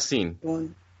kick-ass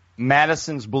scene.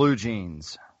 Madison's blue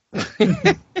jeans. All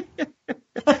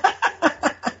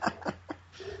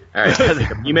right,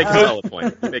 you make a solid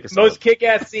point. Most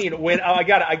kick-ass scene when I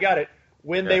got it.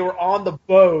 When they were on the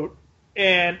boat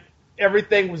and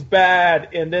everything was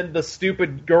bad, and then the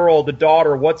stupid girl, the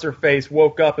daughter, what's her face,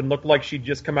 woke up and looked like she'd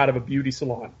just come out of a beauty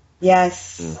salon.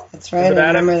 Yes, that's right. I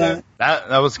remember that.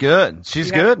 That was good.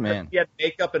 She's good, man. She had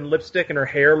makeup and lipstick, and her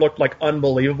hair looked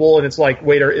unbelievable. And it's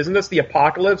wait, isn't this the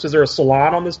apocalypse? Is there a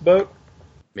salon on this boat?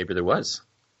 Maybe there was.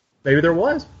 Maybe there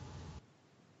was.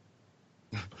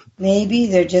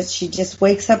 Maybe she just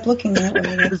wakes up looking that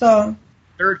way. That's all.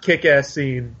 Third kick-ass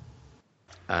scene.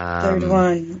 Third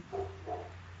one.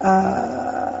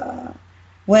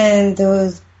 When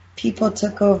those people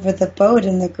took over the boat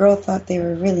and the girl thought they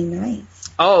were really nice.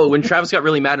 Oh, when Travis got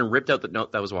really mad and ripped out the... No,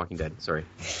 that was Walking Dead. Sorry.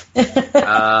 When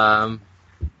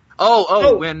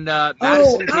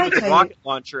Madison came with the rocket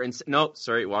launcher and... No,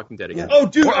 sorry, Walking Dead again. Oh,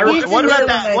 dude.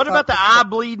 What about the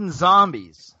eye-bleeding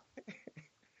zombies?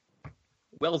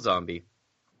 Well, zombie.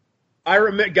 I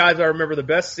remember the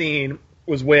best scene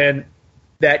was when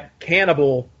that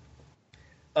cannibal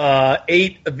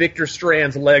ate Victor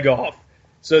Strand's leg off.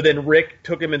 So then Rick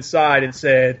took him inside and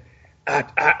said,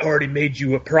 I already made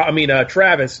you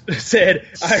Travis said,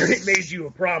 I already made you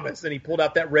a promise. And he pulled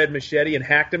out that red machete and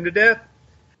hacked him to death.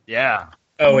 Yeah.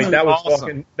 Oh, wait, that was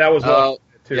awesome. That was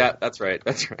too. Yeah, that's right.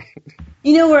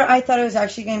 You know where I thought it was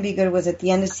actually going to be good was at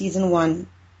the end of season 1,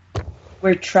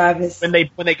 where Travis... When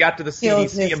they got to the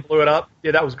CDC and blew it up?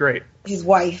 Yeah, that was great. His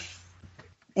wife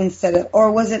instead of...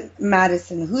 Or was it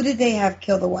Madison? Who did they have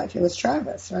kill the wife? It was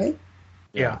Travis, right?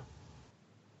 Yeah.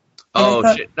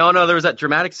 Oh, shit. No, there was that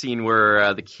dramatic scene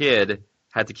where the kid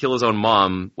had to kill his own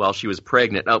mom while she was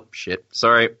pregnant. Oh, shit.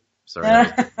 Sorry.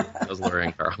 I was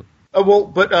luring Carl.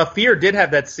 But Fear did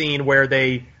have that scene where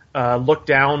they looked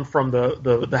down from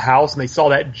the house and they saw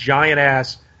that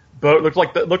giant-ass boat. Looked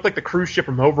like the cruise ship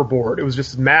from Overboard. It was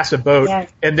just a massive boat. Yeah,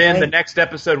 and then the next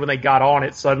episode when they got on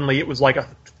it, suddenly it was like a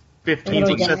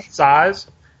 15% size.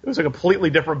 It was a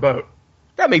completely different boat.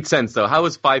 That made sense, though. How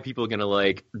was 5 people going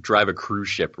to, drive a cruise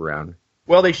ship around?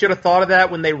 Well, they should have thought of that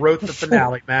when they wrote the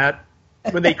finale, Matt.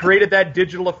 When they created that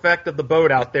digital effect of the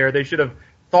boat out there, they should have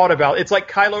thought about it. It's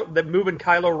like moving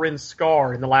Kylo Ren's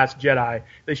scar in The Last Jedi.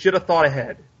 They should have thought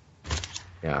ahead.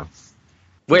 Yeah.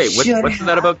 Wait, what's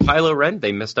that about Kylo Ren?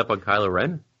 They messed up on Kylo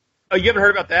Ren? Oh, you haven't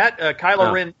heard about that?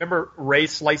 Kylo Ren, remember Rey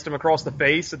sliced him across the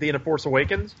face at the end of Force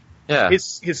Awakens? Yeah.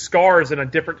 His scar is in a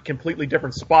completely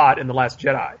different spot in The Last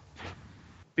Jedi.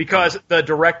 Because the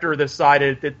director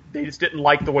decided that they just didn't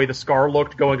like the way the scar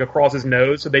looked going across his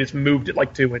nose, so they just moved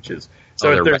it 2 inches.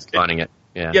 So they're retconning it.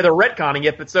 Yeah, they're retconning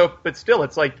it, but still,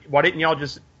 it's why didn't y'all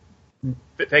just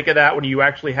think of that when you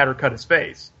actually had her cut his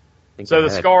face? So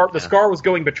the scar was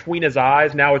going between his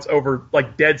eyes. Now it's over,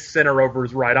 dead center over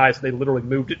his right eye. So they literally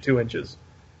moved it 2 inches,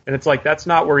 and it's that's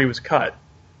not where he was cut.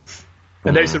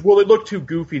 And they said, well, it looked too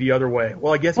goofy the other way.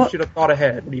 Well, I guess he should have thought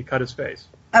ahead when he cut his face.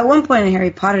 At one point in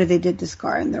Harry Potter, they did the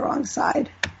scar in the wrong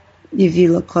side. If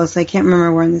you look close, I can't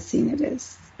remember where in the scene it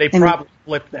is. They probably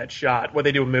flipped that shot. What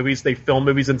they do in movies, they film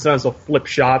movies and sometimes they'll flip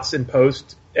shots in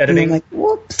post editing. And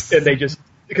whoops. And they just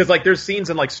because there's scenes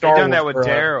in Star Wars. They've done that with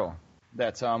Daryl.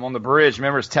 That's on the bridge.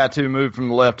 Remember his tattoo moved from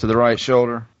the left to the right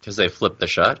shoulder because they flipped the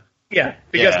shot. Yeah,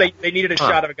 because they needed a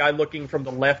shot of a guy looking from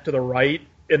the left to the right,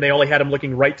 and they only had him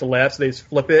looking right to left, so they just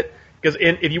flip it. Because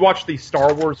if you watch the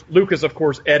Star Wars, Lucas, of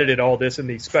course, edited all this in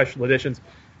these special editions.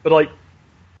 But,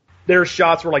 there are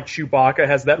shots where, Chewbacca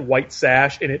has that white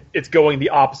sash, and it's going the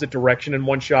opposite direction in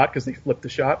one shot because they flipped the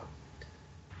shot.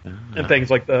 And things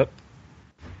like that.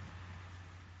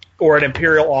 Or an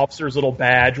Imperial officer's little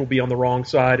badge will be on the wrong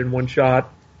side in one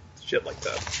shot. Shit like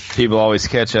that. People always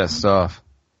catch that stuff.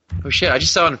 Oh, shit. I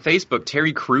just saw on Facebook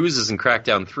Terry Crews is in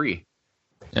Crackdown 3.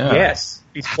 Yeah. Yes.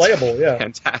 He's playable, yeah.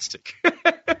 Fantastic.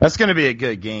 That's going to be a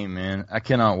good game, man. I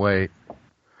cannot wait.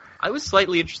 I was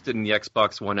slightly interested in the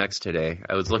Xbox One X today.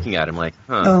 I was looking at him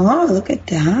Oh, look at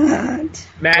that.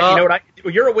 Matt, you know what?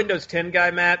 You're a Windows 10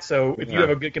 guy, Matt, so if you have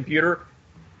a good computer,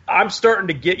 I'm starting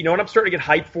to get, what I'm starting to get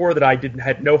hyped for that I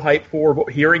had no hype for, but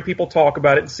hearing people talk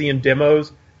about it and seeing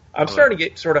demos, I'm starting to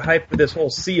get sort of hyped for this whole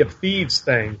Sea of Thieves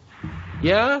thing.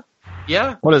 Yeah.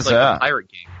 What is that? A pirate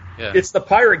game. Yeah. It's the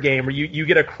pirate game where you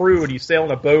get a crew and you sail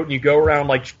on a boat and you go around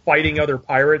like fighting other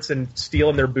pirates and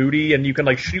stealing their booty, and you can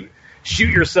like shoot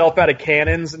yourself out of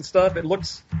cannons and stuff. It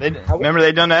looks. Remember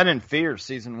they done that in Fear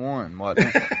Season 1. What?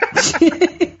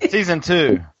 Season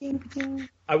 2.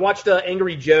 I watched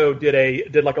Angry Joe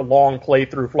did like a long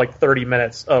playthrough for like 30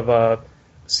 minutes of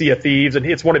Sea of Thieves, and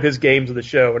it's one of his games of the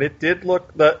show, and it did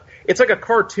look it's like a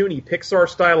cartoony Pixar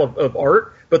style of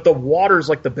art, but the water's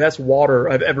like the best water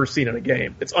I've ever seen in a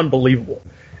game. It's unbelievable.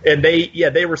 And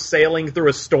they were sailing through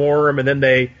a storm, and then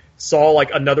they saw like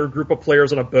another group of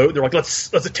players on a boat. They're like,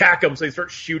 let's attack them. So they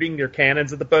start shooting their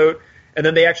cannons at the boat, and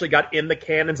then they actually got in the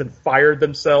cannons and fired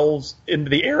themselves into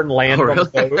the air and landed on the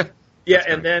boat. Yeah,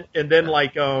 and then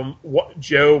like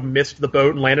Joe missed the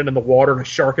boat and landed in the water, and a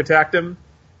shark attacked him.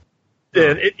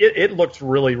 And it looks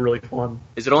really, really fun.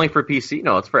 Is it only for PC?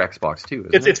 No, it's for Xbox too.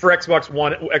 It's for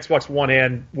Xbox One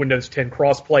and Windows 10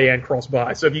 cross-play and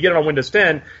cross-buy. So if you get it on Windows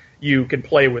 10, you can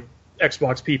play with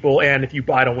Xbox people, and if you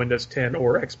buy it on Windows 10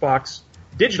 or Xbox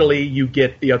digitally, you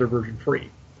get the other version free.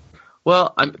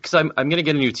 Well, I'm going to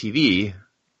get a new TV.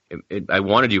 I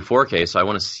want to do 4K, so I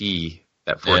want to see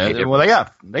that 4K. Yeah, well, they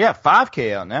got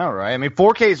 5K out now, right? I mean,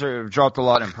 4Ks have dropped a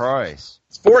lot in price.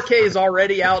 4K is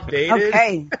already outdated.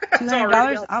 Okay,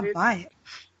 $200, I'll buy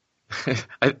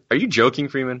it. Are you joking,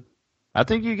 Freeman? I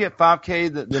think you get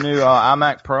 5K. The new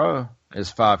iMac Pro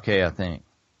is 5K, I think.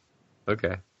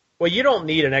 Okay. Well, you don't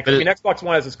need an Xbox. I mean, Xbox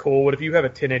One is cool, but if you have a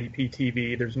 1080p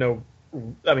TV, there's no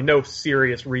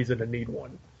serious reason to need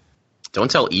one.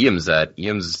 Don't tell Eames that.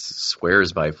 Eames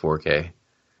swears by 4K.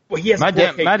 Well, he has my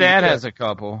 4K dad has a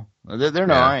couple. They're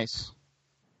nice.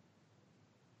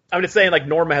 I'm just saying, like,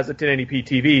 Norma has a 1080p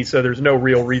TV, so there's no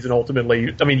real reason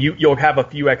ultimately. I mean, you'll have a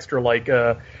few extra, like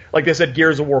they said,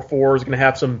 Gears of War 4 is going to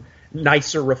have some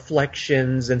nicer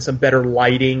reflections and some better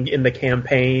lighting in the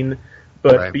campaign.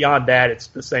 But beyond that, it's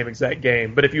the same exact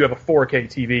game. But if you have a 4K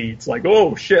TV, it's like,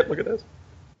 oh shit, look at this.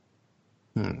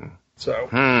 So.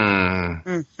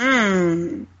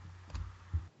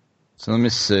 So let me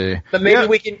see. But maybe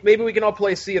we can all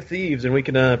play Sea of Thieves and we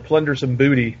can plunder some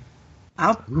booty.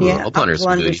 I'll plunder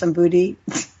some booty.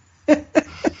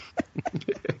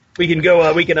 We can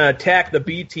go. We can attack the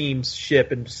B team's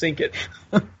ship and sink it.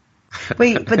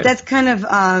 Wait, but that's kind of.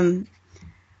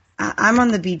 I'm on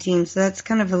the B team, so that's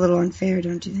kind of a little unfair,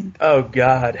 don't you think? Oh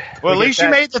God! Well, at least you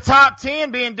made the top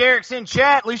 10. Being Derek's in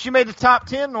chat, at least you made the top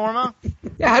 10, Norma.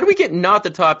 Yeah, how do we get not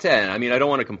the top 10? I mean, I don't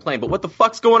want to complain, but what the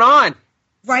fuck's going on?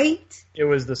 Right? It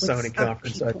was the Sony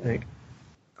conference, I think.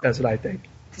 That's what I think.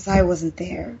 Because I wasn't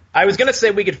there. I was going to say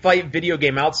we could fight Video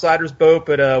Game Outsiders boat,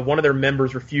 but one of their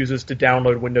members refuses to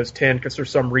download Windows 10 because for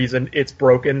some reason it's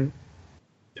broken,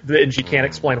 and she can't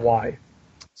explain why.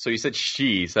 So you said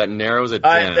she, so that narrows it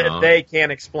down. They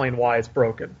can't explain why it's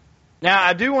broken. Now,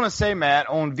 I do want to say, Matt,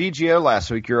 on VGO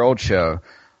last week, your old show,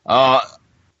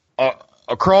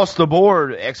 across the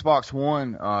board, Xbox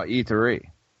One E3.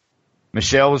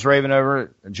 Michelle was raving over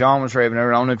it. John was raving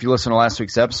over it. I don't know if you listened to last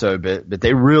week's episode, but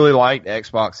they really liked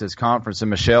Xbox's conference, and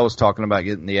Michelle was talking about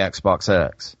getting the Xbox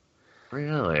X.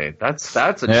 Really? That's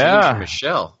a change for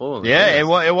Michelle. Holy it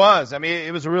was. I mean,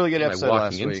 it was a really good episode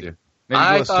last week. Maybe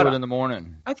you listen to it in the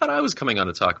morning. I thought I was coming on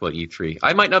to talk about E3.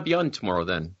 I might not be on tomorrow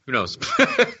then. Who knows?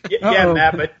 yeah,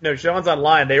 Matt, but no, Sean's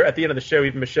online. They were at the end of the show.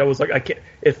 Even Michelle was like, "I can't."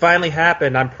 It finally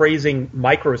happened. I'm praising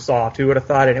Microsoft. Who would have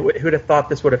thought it? Who would have thought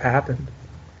this would have happened?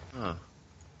 Huh.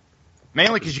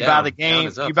 Mainly because you buy the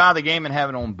game. You buy the game and have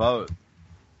it on both.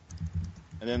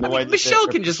 And then Michelle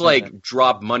can just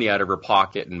drop money out of her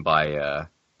pocket and buy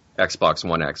Xbox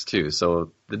One X too.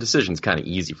 So the decision's kind of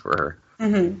easy for her.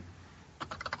 Mm-hmm.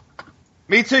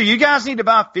 Me too. You guys need to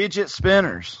buy fidget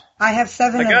spinners. I have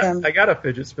 7 of them. I got a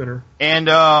fidget spinner. And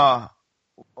I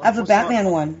have a Batman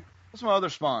one. What's my other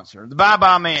sponsor? The Bye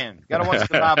Bye Man. Gotta watch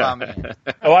the Bye Bye Man.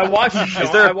 Oh, I watched it.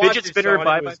 Is there a fidget spinner at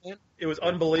Bye Bye Man? It was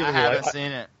unbelievable. I haven't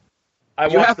seen it. I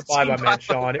watched the Bye Bye Man,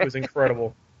 Sean. It was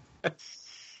incredible.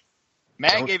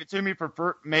 Matt gave it to me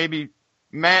for maybe.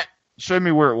 Matt showed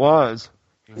me where it was,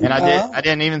 and I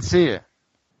didn't even see it.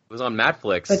 It was on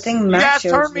Netflix. But you guys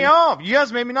turned me off. You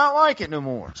guys made me not like it no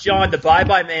more. Sean, the Bye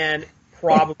Bye Man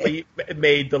probably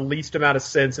made the least amount of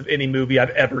sense of any movie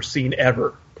I've ever seen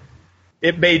ever.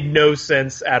 It made no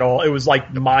sense at all. It was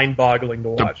like mind-boggling to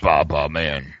watch. The Bye Bye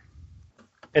Man.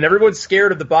 And everyone's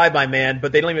scared of the Bye Bye Man,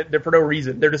 but they're for no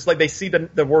reason. They're just like, they see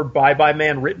the word Bye Bye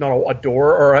Man written on a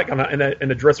door or like in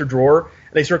a dresser drawer,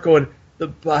 and they start going, the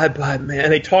Bye Bye Man.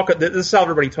 And they talk, this is how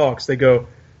everybody talks. They go,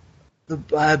 the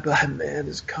bye-bye man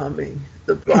is coming.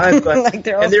 The bye-bye. Like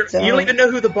they're all and you stoned. don't even know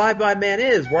who the bye-bye man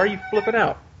is. Why are you flipping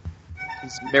out?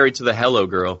 He's married to the Hello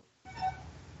Girl.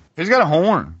 He's got a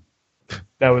horn.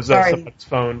 That was Sorry. someone's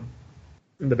phone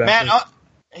in the Man, background.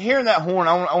 hearing that horn,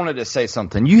 I wanted to say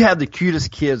something. You have the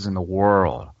cutest kids in the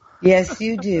world. Yes,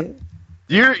 you do.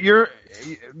 You're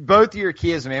both of your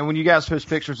kids, man. When you guys post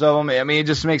pictures of them, I mean, it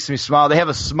just makes me smile. They have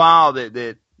a smile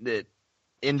that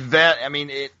I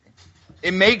mean,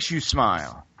 it makes you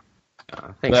smile.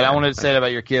 Thanks, But I man. wanted to say that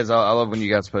about your kids. I love when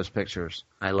you guys post pictures.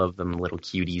 I love them little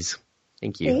cuties.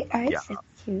 Thank you. They are so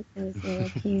cute, those little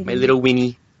cuties. My little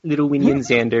Winnie and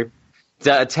Xander.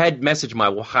 Ted messaged my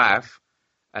wife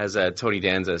as Tony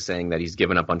Danza saying that he's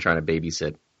given up on trying to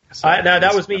babysit. So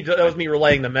that was me. That was me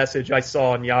relaying the message I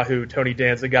saw on Yahoo. Tony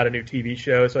Danza got a new TV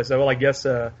show, so I said, "Well, I guess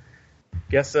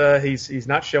he's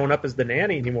not showing up as the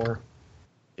nanny anymore."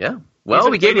 Yeah. Well,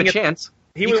 we gave him a chance.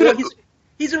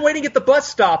 He's been waiting at the bus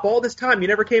stop all this time. You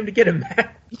never came to get him, man.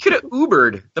 He could have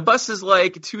Ubered. The bus is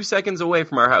like 2 seconds away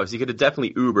from our house. He could have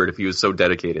definitely Ubered if he was so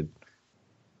dedicated.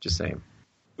 Just saying.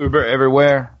 Uber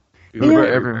everywhere. Uber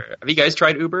everywhere. Have you guys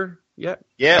tried Uber yet?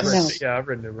 Yes. No. Yeah, I've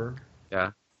ridden Uber.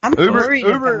 Yeah. I'm worried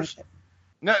Uber's. about it.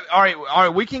 No, all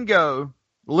right. We can go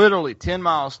literally 10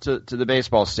 miles to the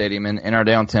baseball stadium in our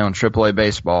downtown AAA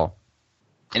baseball,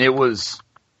 and it was,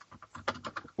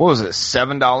 what was it,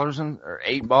 $7 or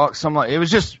 $8, something like. It was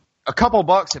just a couple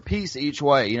bucks a piece each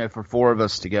way, for 4 of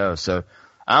us to go. So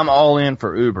I'm all in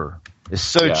for Uber. It's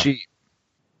so cheap,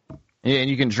 and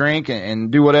you can drink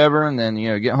and do whatever, and then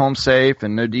get home safe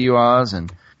and no DUIs,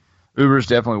 and Uber's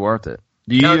definitely worth it.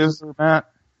 Do you use Uber, Matt?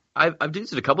 I've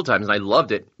used it a couple times and I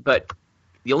loved it, but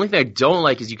the only thing I don't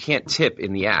like is you can't tip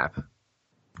in the app.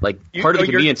 Like part of the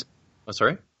convenience. Oh,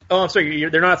 sorry. Oh, I'm sorry.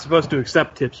 They're not supposed to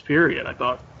accept tips. Period. I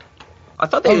thought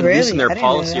they had really? loosened their I didn't know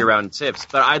policy that. around tips,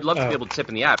 but I'd love to be able to tip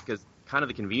in the app because kind of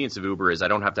the convenience of Uber is I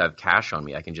don't have to have cash on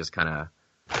me. I can just kind of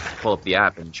pull up the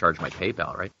app and charge my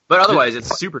PayPal, right? But otherwise,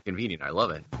 it's super convenient. I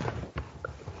love it.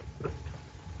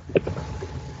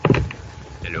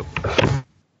 Hello.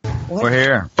 What's We're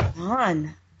here. going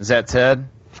on? Is that Ted?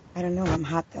 I don't know. I'm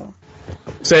hot though.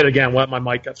 Say it again. What? My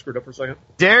mic got screwed up for a second.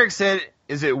 Derek said,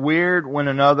 is it weird when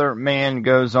another man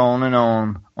goes on and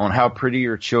on how pretty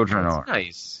your children are?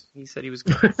 Nice. He said he was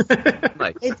good.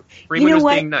 Nice. You know was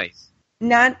what? being nice.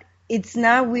 It's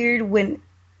not weird when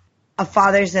a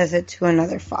father says it to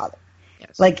another father.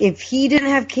 Yes. Like if he didn't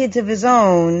have kids of his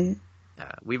own.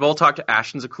 Yeah. We've all talked to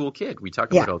Ashton's a cool kid. We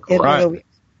talk Yeah, about how cool it'd be he a is. little weird.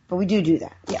 But we do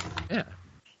that. Yeah. Yeah.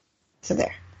 So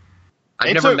there.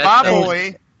 I've never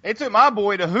met They took my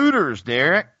boy to Hooters,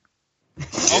 Derek.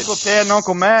 Uncle Ted and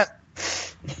Uncle Matt.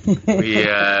 We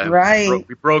right.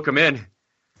 we broke him in.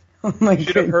 Oh my You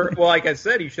should have heard. Well, like I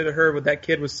said, you should have heard what that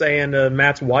kid was saying to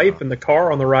Matt's wife in the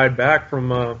car on the ride back from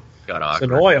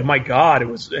Sonoy. Oh my God, it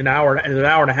was an hour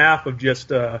and a half of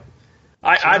just. I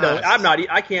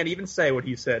can't even say what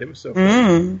he said. It was so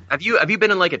funny. Have you been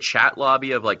in like a chat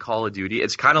lobby of like Call of Duty?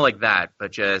 It's kind of like that,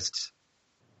 but just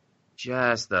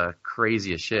the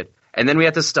craziest shit. And then we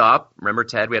had to stop. Remember,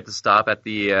 Ted? We had to stop at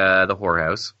the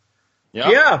whorehouse.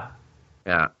 Yeah.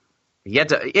 He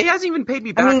hasn't even paid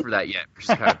me back for that yet, which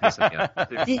is kind of pissing me off.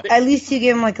 At least you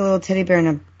gave him like a little teddy bear in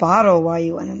a bottle while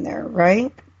you went in there,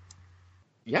 right?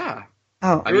 Yeah.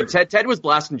 Oh. I mean, Ted was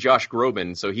blasting Josh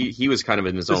Groban, so he was kind of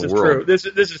in his own This is world. true.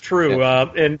 This is true. Yeah.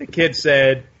 And the kid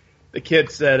said,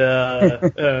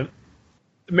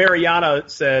 Mariana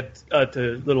said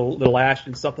to little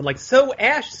Ashton something like, "So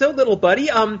Ash, so little buddy,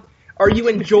 are you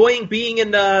enjoying being in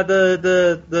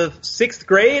the 6th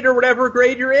grade or whatever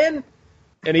grade you're in?"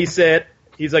 And he's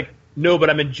like, "No, but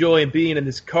I'm enjoying being in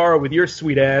this car with your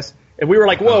sweet ass." And we were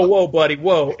like, "Whoa, buddy,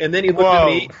 whoa!" And then he looked at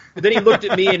me. Then he looked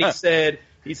at me and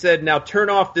he said, "Now turn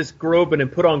off this Groban and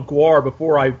put on Guar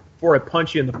before I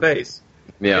punch you in the face."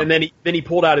 Yeah. And then he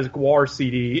pulled out his Guar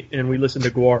CD and we listened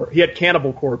to Guar. He had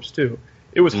Cannibal Corpse too.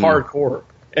 It was hardcore.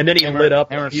 And then he lit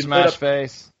up. He lit up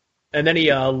face. And then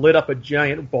he lit up a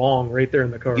giant bong right there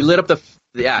in the car. He lit up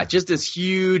just this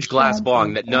huge glass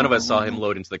bong that none of us saw him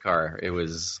load into the car. It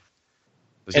was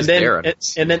just there.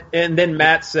 And then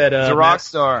Matt said, "He's a rock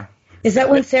star." Is that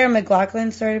when Sarah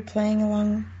McLachlan started playing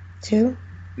along too?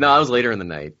 No, it was later in the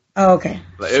night. Oh, okay.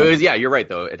 But it was, you're right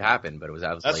though. It happened, but it was.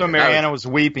 That's when Mariana was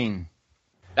weeping.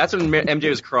 That's when MJ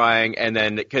was crying, and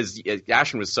then because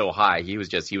Ashton was so high, he was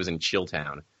in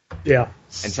Chilltown. Yeah.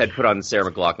 And Ted put on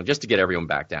Sarah McLachlan just to get everyone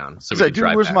back down. So he's like,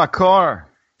 "Dude, where's my car?"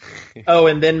 Oh,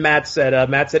 and then Matt said,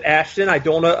 "Ashton, I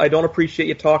don't appreciate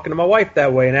you talking to my wife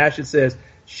that way." And Ashton says,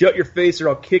 "Shut your face, or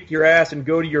I'll kick your ass and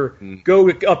go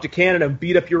up to Canada and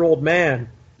beat up your old man."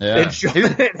 Yeah. And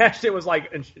Ashton was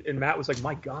like, and Matt was like,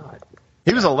 "My God."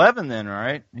 He was 11 then,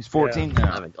 right? He's 14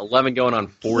 now. 11 going on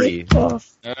 40.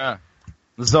 Yeah.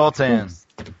 Zoltan.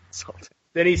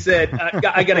 Then he said,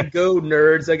 I gotta go,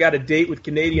 nerds. I got a date with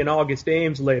Canadian August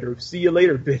Ames later. See you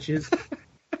later, bitches.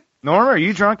 Norma, are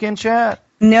you drunk in chat?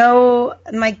 No,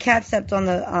 my cat stepped on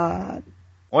the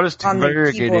What is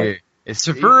Tvergid? It's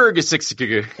Tvergid.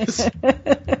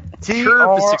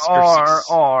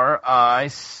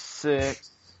 TRRRI6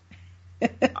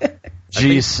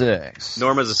 G6.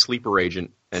 Norma's a sleeper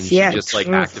agent, and she just like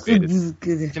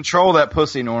activated. Control that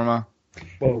pussy, Norma.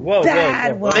 Whoa.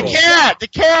 The cat!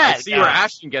 I see where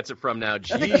Ashton gets it from now.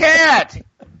 Jeez. The cat!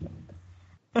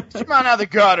 Come on out of the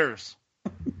gutters.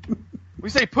 We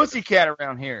say pussycat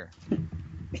around here.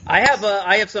 I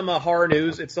have some horror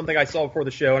news. It's something I saw before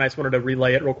the show, and I just wanted to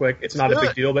relay it real quick. It's not a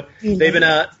big deal, but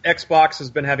Xbox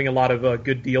has been having a lot of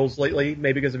good deals lately,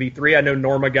 maybe because of E3. I know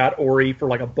Norma got Ori for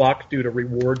like $1 due to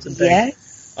rewards and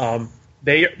things. Yes.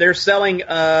 They're selling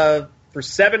for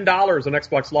 $7 on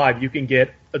Xbox Live. You can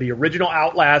get the original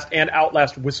Outlast and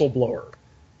Outlast Whistleblower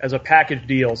as a package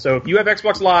deal. So if you have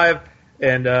Xbox Live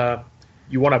and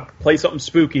you want to play something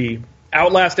spooky,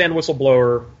 Outlast and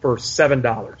Whistleblower for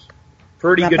 $7.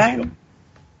 Pretty good deal.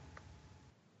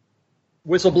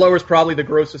 Whistleblower is probably the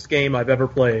grossest game I've ever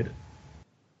played.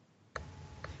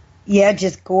 Yeah,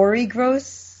 just gory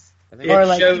gross? Or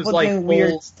like people doing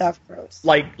weird stuff gross?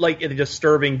 Like a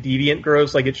disturbing, deviant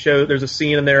gross. Like there's a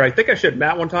scene in there, I think I showed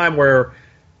Matt one time, where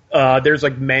there's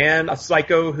a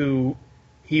psycho who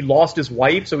he lost his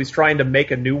wife, so he's trying to make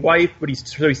a new wife, but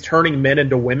he's turning men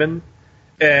into women.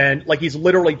 And like he's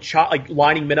literally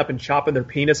lining men up and chopping their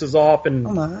penises off,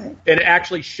 and it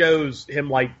actually shows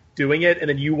him like doing it, and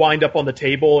then you wind up on the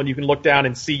table and you can look down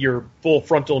and see your full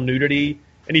frontal nudity,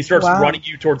 and he starts running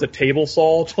you towards a table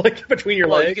saw like between your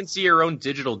legs. You can see your own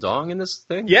digital dong in this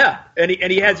thing? Yeah, and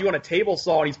he has you on a table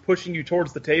saw, and he's pushing you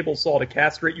towards the table saw to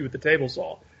castrate you with the table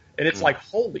saw. And it's like,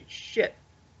 holy shit.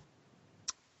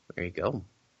 There you go.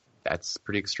 That's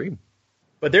pretty extreme.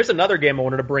 But there's another game I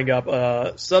wanted to bring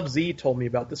up. Sub-Z told me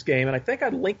about this game, and I think I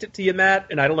linked it to you, Matt,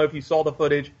 and I don't know if you saw the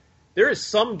footage. There is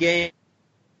some game...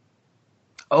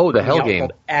 Oh, the hell game.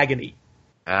 Called Agony.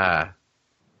 Ah.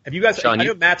 Have you guys... Sean, I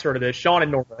know Matt's heard of this. Sean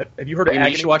and Norma. Have you heard of Agony?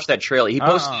 You should watch that trailer. He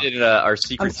posted it in our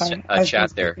secret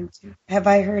chat there. Have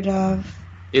I heard of...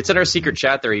 It's in our secret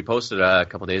chat there. He posted a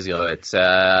couple days ago.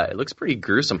 It looks pretty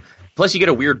gruesome. Plus, you get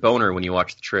a weird boner when you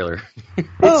watch the trailer. It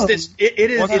is.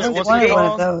 It's one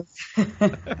of those.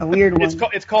 A weird one.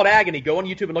 It's called Agony. Go on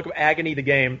YouTube and look up Agony, the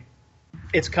game.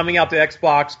 It's coming out to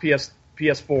Xbox,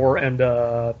 PS4,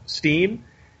 and Steam.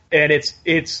 And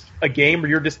it's a game where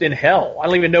you're just in hell. I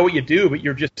don't even know what you do, but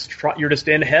you're just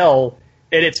in hell.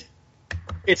 And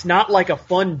it's not like a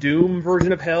fun Doom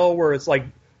version of hell where it's like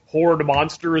horde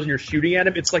monsters and you're shooting at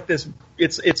them. It's like this.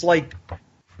 It's like,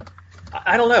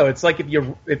 I don't know. It's like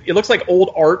it looks like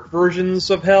old art versions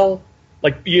of hell.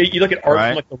 Like you look at art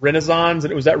from like the Renaissance,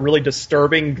 and it was that really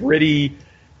disturbing, gritty,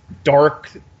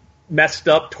 dark, messed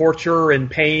up torture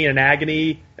and pain and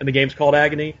agony. And the game's called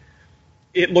Agony.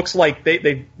 It looks like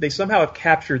they somehow have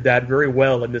captured that very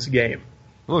well in this game.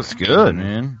 Looks good,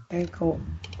 man. Very cool.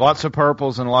 Lots of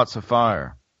purples and lots of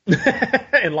fire.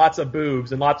 And lots of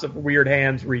boobs and lots of weird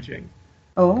hands reaching.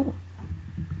 Oh.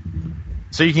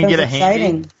 So you can get a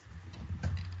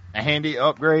handy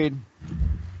upgrade?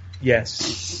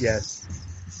 Yes.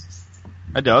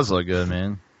 That does look good,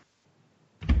 man.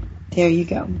 There you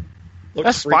go.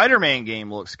 That Spider-Man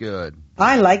game looks good.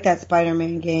 I like that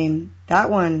Spider-Man game. That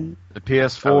one. The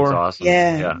PS4. That was awesome.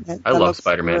 Yeah. I love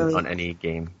Spider-Man on any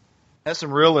game. Has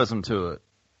some realism to it.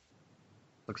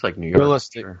 Looks like New York.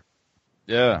 Realistic. Sure.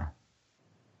 Yeah.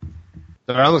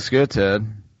 So that looks good, Ted.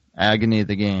 Agony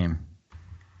the game.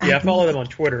 Yeah, I follow them on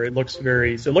Twitter. It looks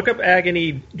very... So look up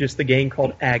Agony, just the game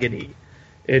called Agony.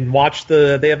 And watch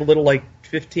they have a little,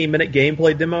 15-minute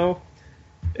gameplay demo.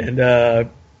 And,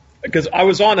 because I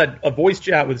was on a voice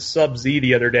chat with Sub-Z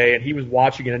the other day, and he was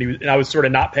watching it, and I was sort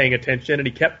of not paying attention, and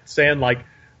he kept saying,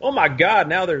 oh my God,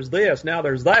 now there's this, now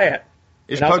there's that.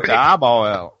 He just poked the eyeball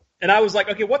out. And I was like,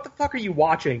 okay, what the fuck are you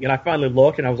watching? And I finally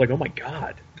looked, and I was like, oh my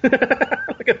God.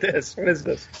 Look at this. What is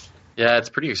this? Yeah, it's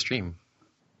pretty extreme.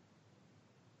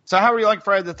 So how are you like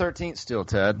Friday the 13th still,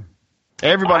 Ted?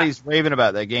 Everybody's raving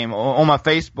about that game. On my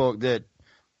Facebook that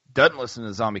doesn't listen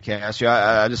to Zombie Cast,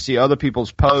 I just see other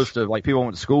people's posts of people I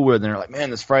went to school with, and they're like,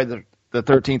 man, this Friday the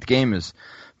 13th game is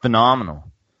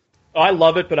phenomenal. I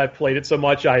love it, but I've played it so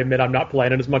much, I admit I'm not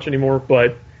playing it as much anymore,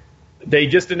 but... They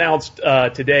just announced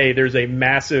today there's a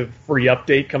massive free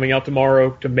update coming out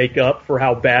tomorrow to make up for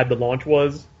how bad the launch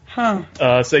was.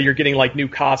 Huh. So you're getting new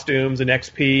costumes and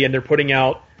XP, and they're putting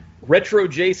out retro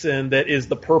Jason that is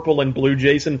the purple and blue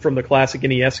Jason from the classic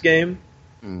NES game.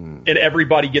 And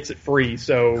everybody gets it free,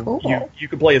 so you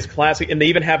can play as classic, and they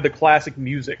even have the classic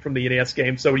music from the NES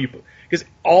game. So because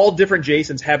all different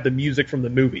Jasons have the music from the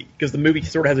movie, because the movie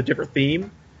sort of has a different theme.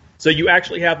 So you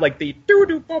actually have like the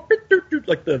 8-bit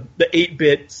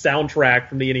soundtrack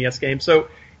from the NES game. So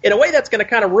in a way, that's going to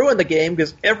kind of ruin the game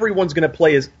because everyone's going to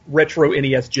play as retro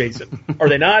NES Jason, are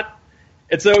they not?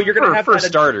 And so you're going to have for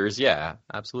starters, yeah,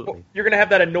 absolutely. You're going to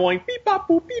have that annoying beep bop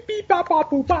boop beep beep bop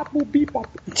bop boop bop boop beep bop.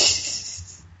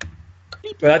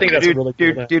 But I think that's a really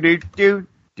cool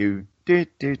thing.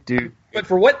 But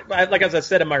for what, like as I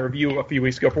said in my review a few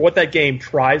weeks ago, for what that game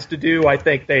tries to do, I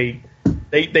think they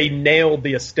nailed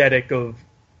the aesthetic of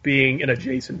being in a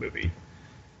Jason movie.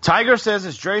 Tiger says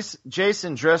it's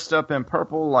Jason dressed up in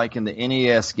purple like in the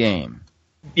NES game.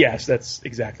 Yes, that's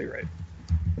exactly right.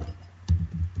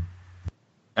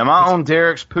 Am I on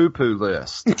Derek's poo-poo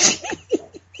list?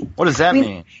 What does that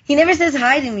mean? He never says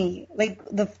hi to me. Like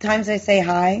the times I say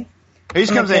hi. He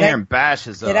just comes in here and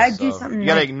bashes us. Did I do something? You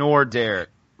gotta ignore Derek.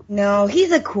 No,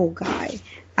 he's a cool guy.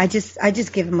 I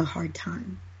just give him a hard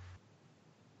time.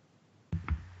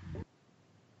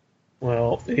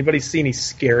 Well, anybody see any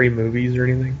scary movies or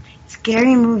anything?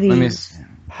 Scary movies.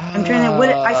 I'm trying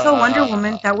to. I saw Wonder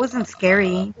Woman. That wasn't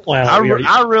scary. Well, I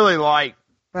really like.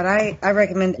 But I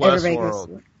recommend everybody go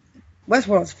see it.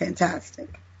 Westworld's fantastic.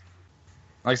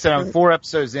 Like I said, I'm 4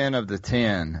 episodes in of the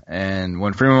 10, and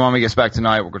when Freeman Mommy gets back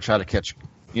tonight, we're gonna try to catch,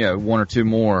 1 or 2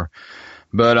 more.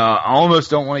 But I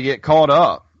almost don't want to get caught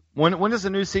up. When does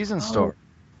the new season start?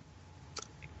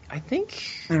 I think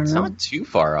it's not too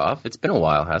far off. It's been a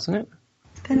while, hasn't it?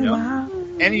 It's been a while.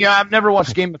 And I've never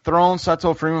watched Game of Thrones, so I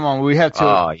told Freeman Mom we have to.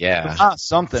 Oh yeah,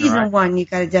 something. Season 1, you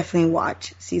gotta definitely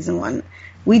watch season 1.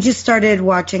 We just started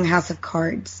watching House of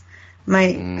Cards.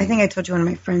 I think I told you one of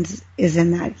my friends is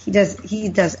in that. He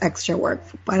does extra work,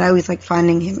 but I always like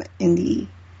finding him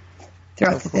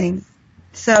throughout the thing.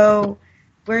 So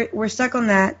we're stuck on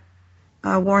that.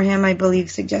 Warham, I believe,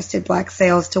 suggested Black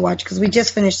Sails to watch because we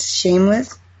just finished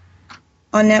Shameless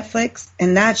on Netflix,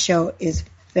 and that show is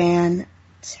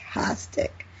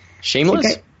fantastic.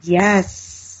 Shameless?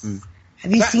 Yes.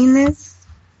 Have you seen this?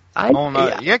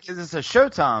 Yeah, because it's a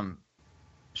Showtime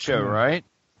show, right?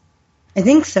 I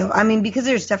think so. I mean, because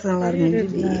there's definitely a lot of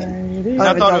nudity.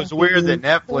 I thought it was weird that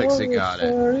Netflix had got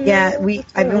it. Yeah, we've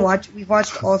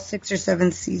watched all 6 or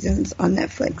 7 seasons on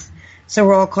Netflix, so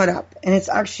we're all caught up, and it's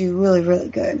actually really, really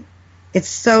good. It's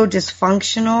so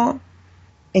dysfunctional.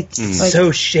 It's like,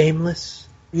 so shameless.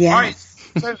 Yeah. All right.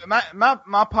 So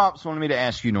my pops wanted me to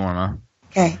ask you, Norma.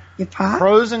 Okay, your pop.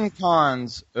 Pros and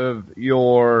cons of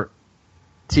your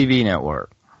TV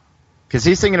network, because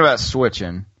he's thinking about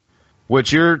switching.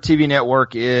 Which your TV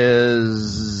network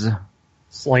is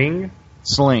Sling.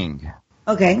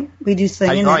 Okay, we do Sling.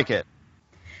 How do you like it?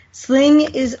 Sling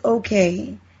is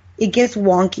okay. It gets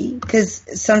wonky because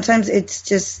sometimes it's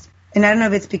just, and I don't know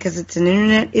if it's because it's an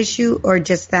internet issue or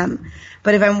just them.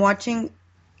 But if I'm watching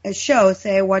a show,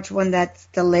 say I watch one that's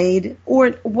delayed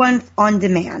or one on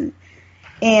demand,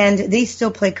 and they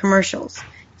still play commercials,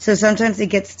 so sometimes it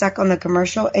gets stuck on the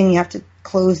commercial, and you have to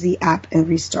close the app and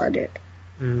restart it.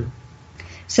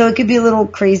 So it could be a little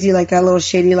crazy like that, a little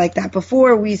shady like that.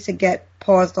 Before, we used to get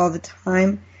paused all the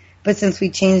time, but since we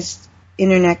changed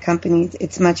internet companies,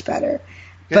 it's much better.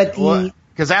 But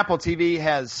because Apple TV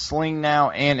has Sling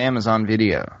now and Amazon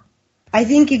Video. I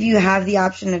think if you have the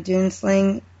option of doing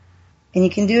Sling and you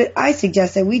can do it, I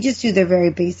suggest that we just do their very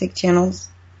basic channels.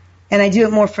 And I do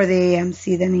it more for the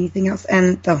AMC than anything else,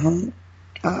 and the home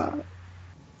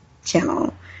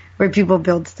channel where people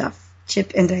build stuff.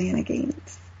 Chip and Diana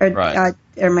Gaines. Are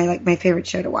my favorite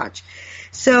show to watch.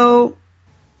 So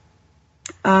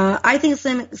I think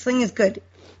Sling is good.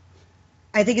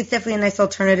 I think it's definitely a nice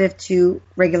alternative to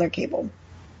regular cable.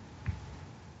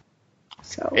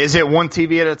 So is it one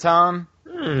TV at a time?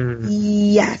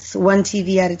 Yes, one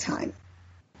TV at a time.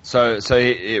 So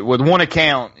with one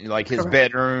account, like his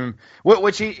bedroom,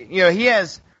 which he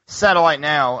has satellite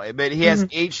now, but he has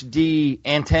HD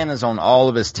antennas on all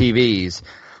of his TVs.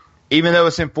 Even though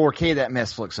it's in 4K, that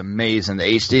mess looks amazing. The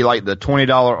HD, like the $20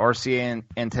 RCA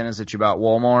antennas that you buy at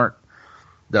Walmart,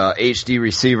 the HD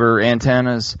receiver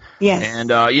antennas. Yes. And,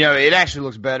 it actually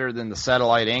looks better than the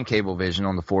satellite and cable vision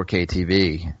on the 4K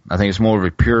TV. I think it's more of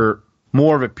a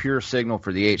pure signal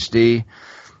for the HD.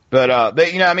 But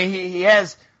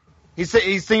he's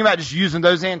thinking about just using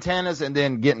those antennas and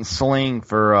then getting Sling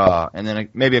for, and then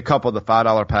maybe a couple of the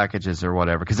 $5 packages or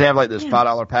whatever. Because they have like those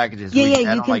 $5 packages. Yeah,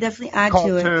 you can definitely add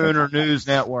to it. Cartoon or news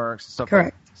networks and stuff.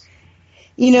 Correct.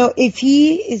 Like that. If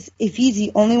he's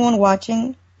the only one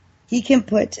watching, he can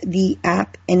put the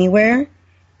app anywhere,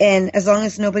 and as long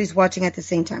as nobody's watching at the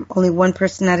same time, only one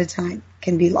person at a time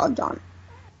can be logged on.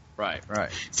 Right.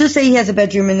 So say he has a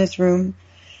bedroom in his room,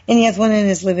 and he has one in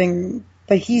his living room,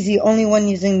 but he's the only one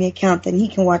using the account, then he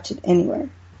can watch it anywhere,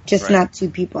 just not two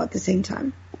people at the same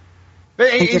time.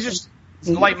 But he's just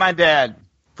like my dad,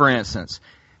 for instance.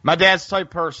 My dad's the type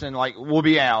of person, like, we'll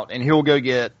be out, and he'll go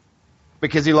get,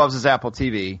 because he loves his Apple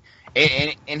TV,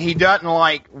 and he doesn't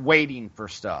like waiting for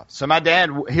stuff. So my dad,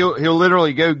 he'll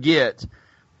literally go get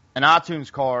an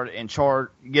iTunes card and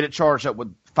get it charged up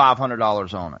with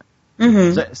 $500 on it.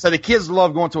 Mm-hmm. So the kids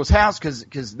love going to his house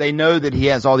because they know that he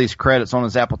has all these credits on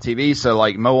his Apple TV. So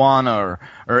like Moana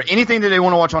or anything that they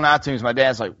want to watch on iTunes, my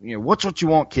dad's like, what's what you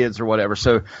want, kids, or whatever.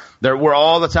 So we're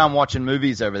all the time watching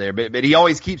movies over there. But he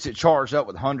always keeps it charged up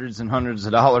with hundreds and hundreds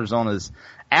of dollars on his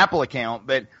Apple account.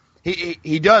 But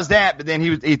he does that. But then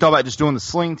he thought about just doing the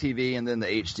Sling TV and then the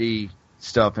HD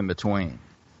stuff in between.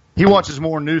 He watches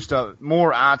more new stuff,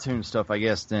 more iTunes stuff, I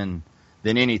guess, than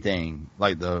anything,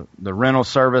 like the rental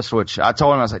service, which I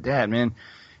told him, I was like, Dad, man,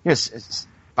 it's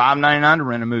 $5.99 to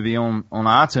rent a movie on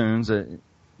iTunes.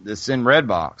 It's in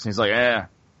Redbox. And he's like,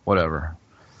 whatever.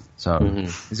 So,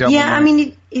 he's got I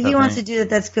mean, if he wants to do that,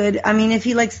 that's good. I mean, if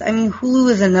he likes, Hulu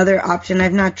is another option.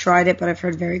 I've not tried it, but I've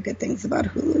heard very good things about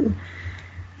Hulu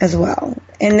as well.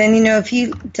 And then, if he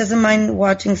doesn't mind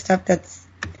watching stuff that's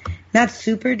not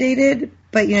super dated,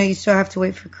 but, you still have to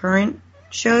wait for current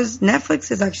shows, Netflix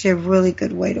is actually a really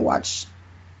good way to watch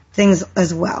things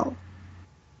as well.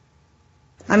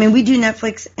 I mean, we do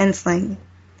Netflix and Sling.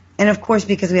 And of course,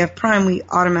 because we have Prime, we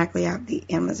automatically have the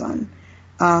Amazon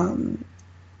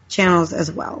channels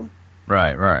as well.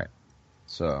 Right.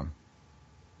 So,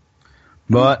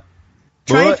 but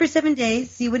try it for 7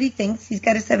 days, see what he thinks. He's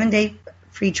got a 7-day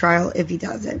free trial if he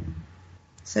does it.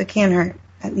 So it can't hurt,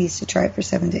 at least, to try it for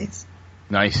 7 days.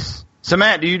 Nice. So,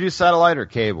 Matt, do you do satellite or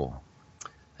cable?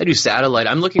 I do satellite.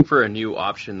 I'm looking for a new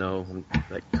option, though.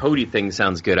 That Cody thing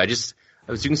sounds good. I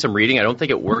was doing some reading. I don't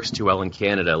think it works too well in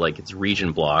Canada. Like, it's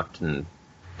region blocked. And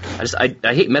I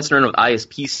hate messing around with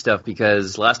ISP stuff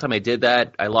because last time I did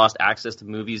that, I lost access to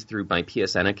movies through my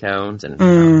PSN account.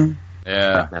 And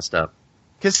messed up.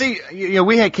 Because, see,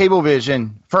 we had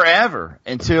Cablevision forever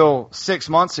until 6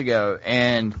 months ago.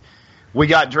 And we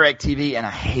got DirecTV, and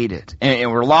I hate it.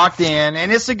 And we're locked in,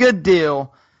 and it's a good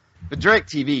deal. But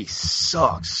DirecTV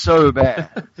sucks so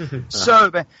bad.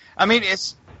 So bad. I mean,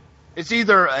 it's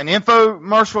either an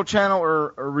infomercial channel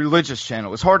or a religious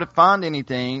channel. It's hard to find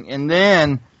anything. And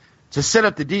then to set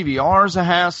up the DVR is a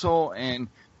hassle. And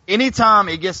anytime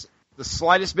it gets the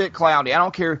slightest bit cloudy, I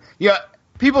don't care.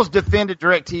 People's defended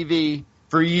DirecTV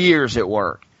for years at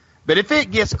work. But if it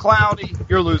gets cloudy,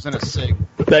 you're losing a signal.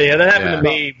 That happened to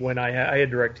me when I had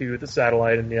DirecTV with the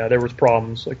satellite, and there was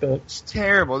problems like that. It's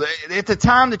terrible. At the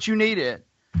time that you need it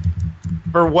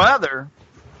for weather,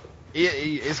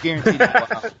 it's guaranteed to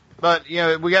cloud. But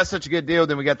we got such a good deal,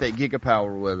 then we got that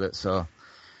gigapower with it, so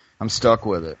I'm stuck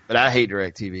with it. But I hate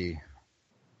DirecTV.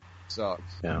 Sucks.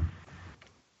 Yeah.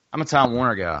 I'm a Time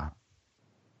Warner guy.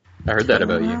 I heard that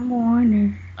about you. Time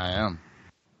Warner. I am.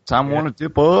 Time Warner,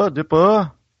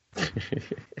 dipper.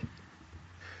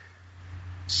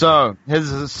 So,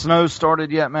 has the snow started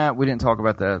yet, Matt? We didn't talk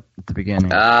about that at the beginning.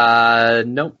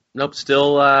 Nope.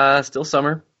 Still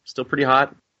summer. Still pretty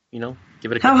hot. Give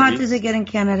it a couple How hot weeks. does it get in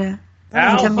Canada?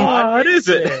 How hot is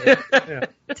it?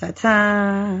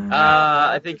 Ta-ta.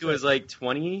 I think it was like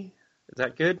 20. Is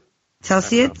that good?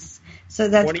 Celsius? So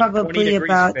that's 20 probably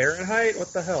about Fahrenheit? What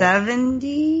the hell?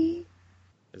 70?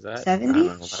 Is that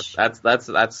 70?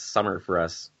 That's summer for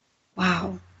us.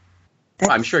 Wow.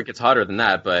 I'm sure it gets hotter than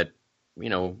that, but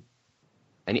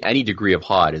any degree of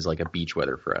hot is like a beach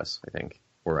weather for us, I think,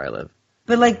 where I live.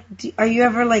 But are you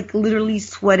ever literally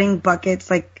sweating buckets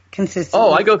consistently?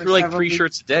 Oh, I go through 3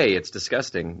 shirts a day. It's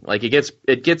disgusting. Like it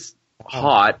gets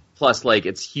hot, plus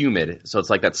it's humid, so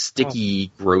it's like that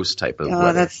sticky, gross type of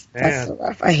weather. That's so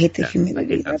rough. I hate the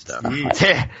humidity. I hate that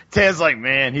stuff. Ted's like,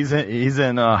 man, he's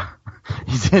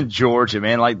in Georgia,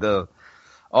 man.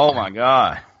 Oh my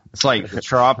God. It's like the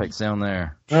tropics down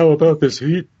there. How about this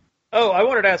heat? Oh, I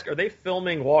wanted to ask, are they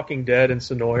filming Walking Dead in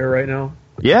Sonoya right now?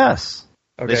 Yes.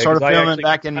 Okay, they started filming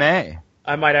back in May.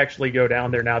 I might actually go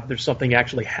down there now that there's something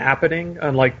actually happening,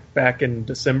 unlike back in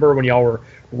December when y'all were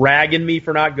ragging me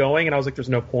for not going, and I was like, there's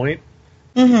no point.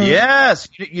 Mm-hmm. Yes.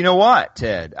 You know what,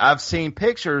 Ted? I've seen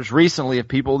pictures recently of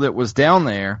people that was down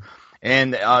there,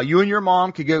 And you and your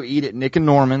mom could go eat at Nick and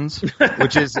Norman's,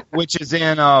 which is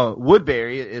in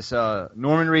Woodbury. It's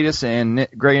Norman Reedus and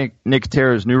Greg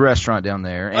Nicotero's new restaurant down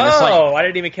there. And it's like, I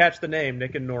didn't even catch the name,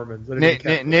 Nick and Norman's.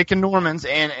 Nick and Norman's,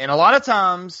 and a lot of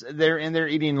times they're in there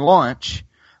eating lunch,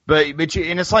 but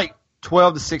it's like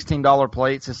 $12 to $16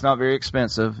 plates. It's not very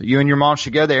expensive. You and your mom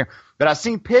should go there. But I've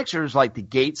seen pictures like the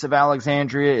gates of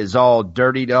Alexandria is all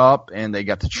dirtied up, and they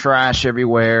got the trash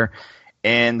everywhere,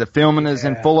 and the filming is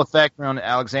in full effect around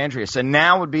Alexandria. So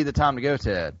now would be the time to go,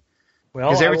 Ted. Well,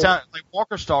 because every time, like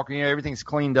Walker Stalker, everything's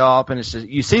cleaned up, and it's just,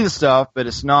 you see the stuff, but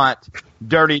it's not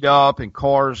dirtied up and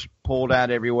cars pulled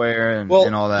out everywhere and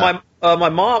all that. My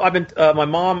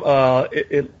mom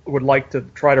would like to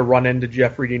try to run into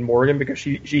Jeffrey Dean Morgan because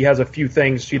she has a few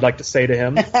things she'd like to say to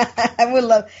him. I would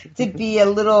love to be a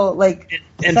little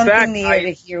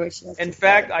to hear what she has to say. In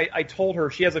fact, I told her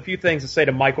she has a few things to say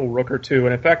to Michael Rooker too,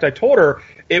 and in fact, I told her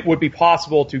it would be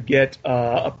possible to get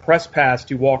a press pass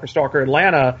to Walker Stalker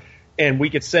Atlanta, and we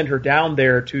could send her down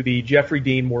there to the Jeffrey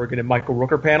Dean Morgan and Michael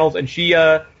Rooker panels, and she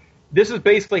this is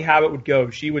basically how it would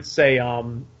go. She would say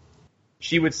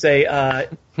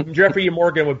Jeffrey Dean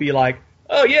Morgan would be like,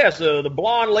 "Oh yes, the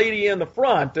blonde lady in the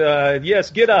front.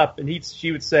 Yes, get up." And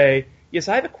she would say, "Yes,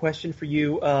 I have a question for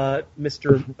you,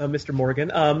 Mr.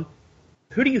 Morgan.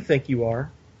 Who do you think you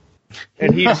are?"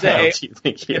 And he'd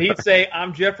say,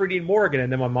 "I'm Jeffrey Dean Morgan." And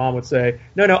then my mom would say,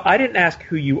 "No, I didn't ask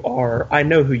who you are. I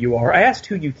know who you are. I asked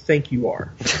who you think you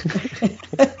are."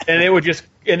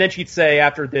 And then she'd say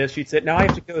after this, "Now I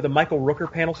have to go to the Michael Rooker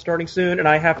panel starting soon, and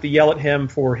I have to yell at him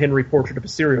for Henry Portrait of a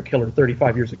Serial Killer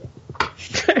 35 years ago."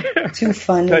 Too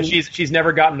funny. Because she's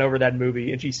never gotten over that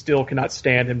movie, and she still cannot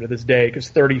stand him to this day, because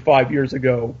 35 years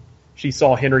ago, she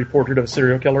saw Henry Portrait of a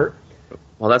Serial Killer.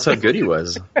 Well, that's how good he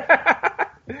was.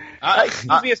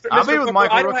 I'll be with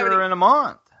Michael Rooker in a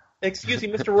month. Excuse me,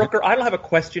 Mr. Rooker, I don't have a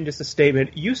question, just a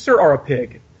statement. You, sir, are a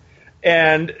pig.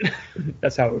 And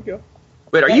that's how it would go.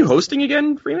 Wait, are you hosting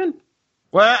again, Freeman?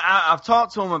 Well, I've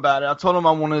talked to him about it. I told him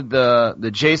I wanted the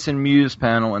Jason Mewes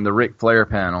panel and the Ric Flair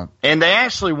panel. And they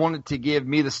actually wanted to give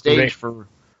me the stage for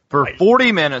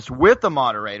 40 minutes with the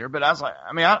moderator. But I was like,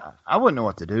 I wouldn't know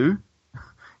what to do.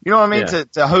 You know what I mean? Yeah.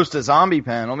 To host a zombie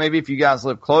panel. Maybe if you guys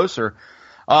live closer.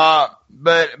 But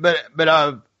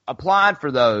I've applied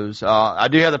for those. I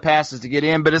do have the passes to get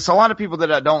in, but it's a lot of people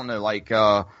that I don't know. Like,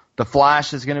 the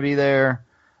Flash is going to be there.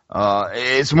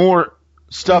 It's more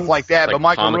stuff like that, like but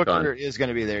Michael Rooker is going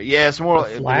to be there. Yeah, it's more.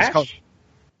 Flash?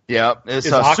 Is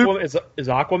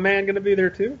Aquaman going to be there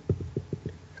too?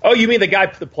 Oh, you mean the guy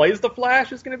that plays the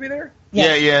Flash is going to be there?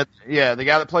 Yeah. The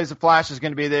guy that plays the Flash is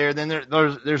going to be there. Then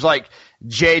there's like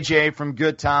JJ from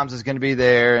Good Times is going to be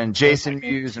there, and Jason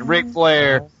Mewes and Ric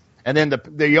Flair, and then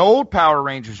the old Power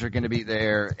Rangers are going to be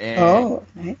there. And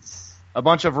nice. A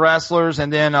bunch of wrestlers,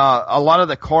 and then a lot of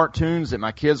the cartoons that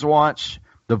my kids watch.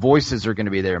 The voices are going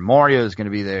to be there. Mario is going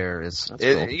to be there.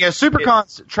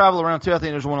 SuperCons travel around too. I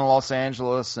think there's one in Los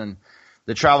Angeles and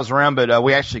that travels around. But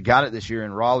we actually got it this year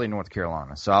in Raleigh, North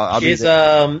Carolina. So I'll be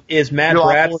there. Is Matt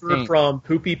Bradford from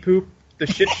Poopy Poop, the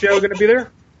shit show, going to be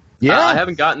there? Yeah, I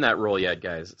haven't gotten that role yet,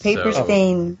 guys. Paper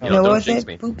Stain. No, what was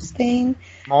it? Poop Stain.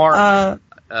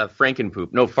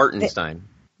 Frankenpoop. No, Fartenstein.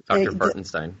 Dr.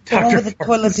 Fartenstein. The one with the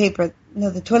toilet paper. No,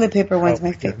 the toilet paper one's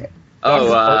my favorite.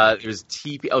 There's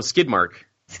TP. Oh, Skidmark.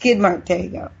 Skidmark, there you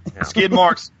go. Yeah.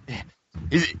 Skidmark's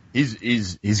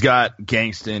he's got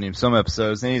gangsta in him some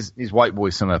episodes, and he's white boy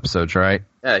some episodes, right?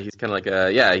 Yeah, he's kind of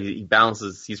like he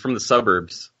balances. He's from the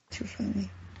suburbs. Too funny.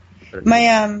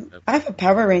 I have a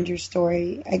Power Ranger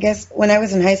story. I guess when I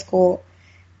was in high school,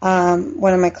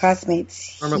 one of my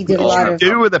classmates, he did a lot of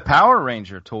do with a Power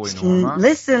Ranger toy. Norma.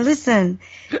 Listen.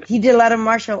 He did a lot of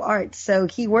martial arts, so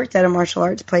he worked at a martial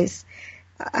arts place.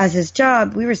 As his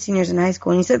job, we were seniors in high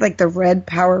school, and he said like the red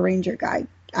Power Ranger guy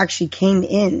actually came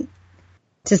in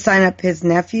to sign up his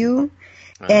nephew,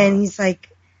 and he's like,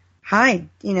 "Hi,"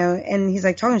 and he's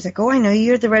like talking. He's like, "Oh, I know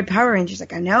you're the red Power Ranger." He's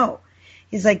like, "I know."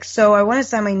 He's like, "So I want to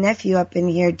sign my nephew up in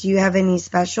here. Do you have any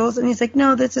specials?" And he's like,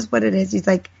 "No, this is what it is." He's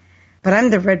like, "But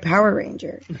I'm the red Power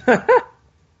Ranger,"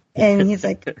 and he's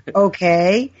like,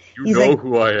 "Okay." He's know like,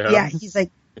 who I am. Yeah, he's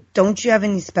like, "Don't you have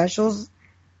any specials?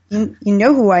 You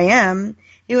know who I am."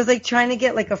 He was like trying to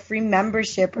get like a free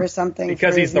membership or something.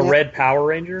 Because he's the red Power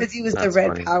Ranger? Because he was the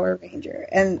red Power Ranger.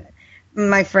 And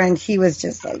my friend, he was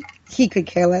just like, he could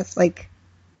care less. Like,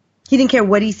 he didn't care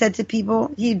what he said to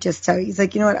people. He'd just tell you. He's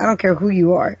like, you know what? I don't care who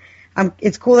you are.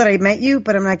 It's cool that I met you,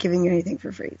 but I'm not giving you anything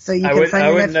for free. So you can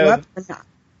sign your nephew up or not.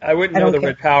 I wouldn't know the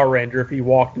red Power Ranger if he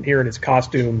walked in here in his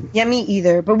costume. Yeah, me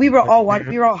either. But we were all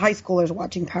high schoolers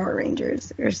watching Power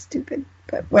Rangers. They're stupid.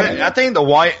 But whatever. I think the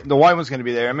white one's going to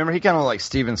be there. I remember he kind of looked like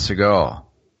Steven Seagal.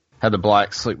 Had the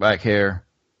black slick back hair.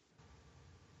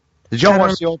 Did y'all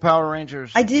watch the old Power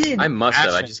Rangers? I did. I must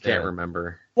have. I just can't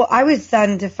remember. Well, I was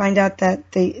saddened to find out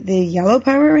that the yellow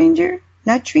Power Ranger,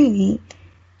 not Trini,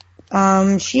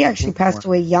 she actually passed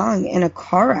away young in a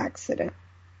car accident.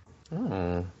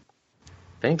 Oh.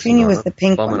 Thanks, Trini was the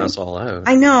pink bumming one. us all out.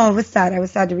 I know. It was sad. I was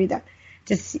sad to read that.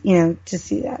 To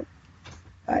see that.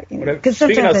 Because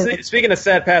Speaking of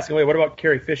sad passing away, what about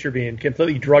Carrie Fisher being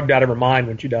completely drugged out of her mind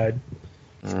when she died?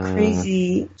 It's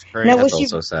crazy. It's crazy. Now, That's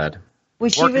also sad.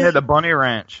 Was she working really at the Bunny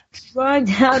Ranch? drugged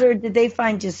out, or did they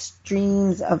find just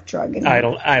streams of drug? I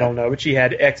don't know, but she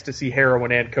had ecstasy,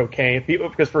 heroin, and cocaine.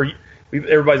 Because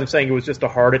everybody's been saying it was just a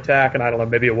heart attack, and I don't know,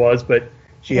 maybe it was, but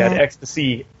she had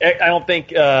ecstasy. I don't think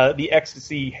the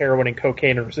ecstasy, heroin, and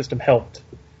cocaine in her system helped.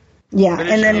 Yeah, But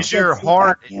and then is your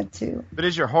heart? too. But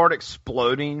is your heart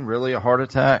exploding really a heart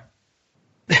attack?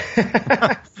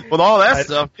 With all that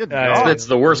stuff, good God. It's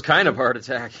the worst kind of heart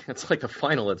attack. It's like the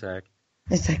final attack.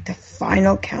 It's like the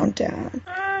final countdown.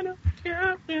 But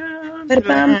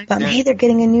hey, they're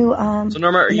getting a new So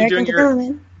Norma, are you American doing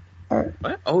Development.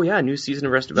 What? Oh yeah, new season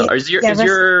of Arrested Development. Yeah, Is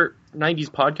your 90s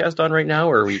podcast on right now,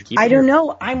 or are we keeping? I don't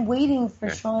know. I'm waiting for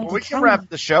Sean to We can tell wrap me.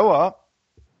 the show up.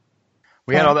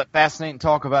 We had all that fascinating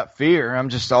talk about fear. I'm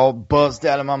just all buzzed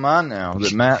out of my mind now.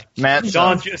 That Matt's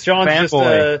Sean's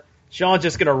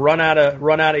just gonna run out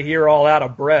of here all out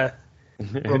of breath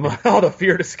from all the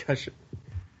fear discussion.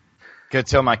 Gotta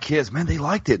tell my kids, man, they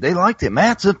liked it. They liked it.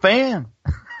 Matt's a fan.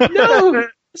 No,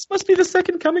 this must be the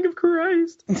second coming of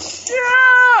Christ.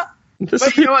 Yeah.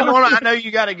 But you know what, Norma? I know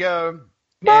you got to go.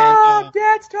 Mom,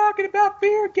 Dad's talking about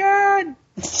fear again.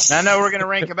 I know we're gonna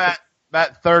rank about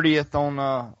 30th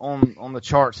on the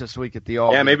charts this week at the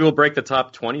All. Yeah, maybe we'll break the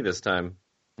top 20 this time.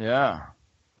 Yeah.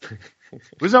 We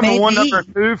was number one, number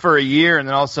two for a year, and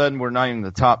then all of a sudden we're not even in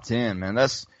the top 10. Man,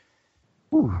 that's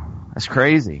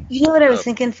crazy. You know what I was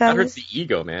thinking, fellas? That hurts the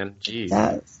ego, man. Jeez. It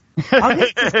does.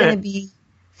 August is going to be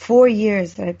 4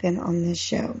 years that I've been on this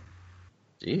show.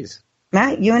 Jeez.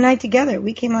 Matt, you and I together,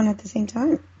 we came on at the same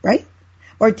time, right?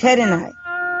 Or Ted and I.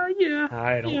 Yeah.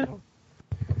 I don't know.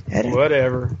 Ted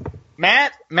Whatever.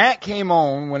 Matt came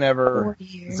on whenever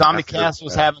ZombieCast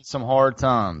was having some hard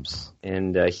times.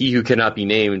 And he who cannot be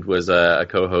named was a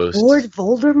co-host. Lord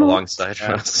Voldemort? Alongside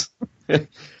us.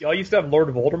 Y'all used to have Lord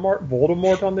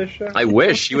Voldemort on this show? I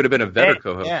wish he would have been a better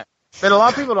co-host. Yeah. But a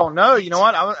lot of people don't know. You know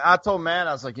what? I told Matt,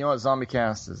 I was like, you know what?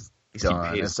 ZombieCast is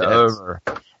done. It's over.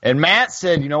 And Matt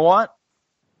said, you know what?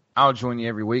 I'll join you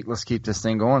every week. Let's keep this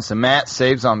thing going. So Matt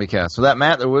saved ZombieCast. Without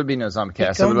Matt, there would be no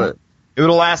ZombieCast. It would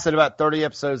have lasted about 30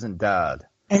 episodes and died.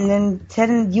 And then Ted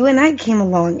and you and I came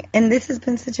along, and this has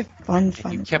been such a fun.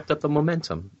 You kept up the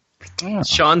momentum. Yeah.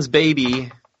 Sean's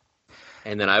baby,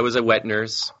 and then I was a wet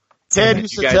nurse. Ted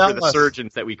used you to guys tell were the us.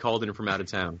 surgeons that we called in from out of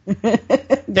town.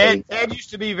 Ted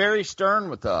used to be very stern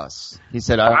with us. He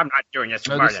said, I'm not doing this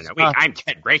for more than a week. I'm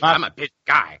Ted Brace. I'm a busy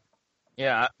guy.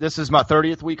 Yeah, this is my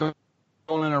 30th week in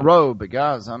a row, but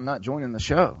guys, I'm not joining the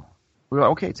show. We were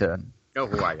like, okay, Ted. Know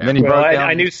who I am. Then he broke down.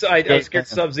 I was scared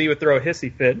Sub-Z would throw a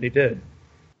hissy fit, and he did.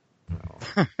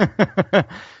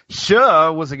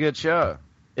 Show was a good show.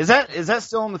 Is that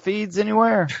still on the feeds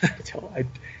anywhere?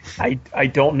 I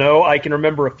don't know. I can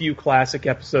remember a few classic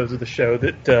episodes of the show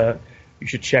that you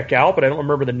should check out, but I don't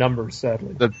remember the numbers,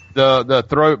 sadly. The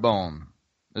throat bone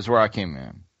is where I came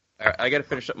in. I got to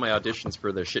finish up my auditions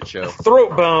for the shit show.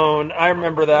 Throat bone. I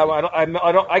remember that one.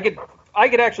 I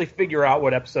could actually figure out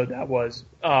what episode that was.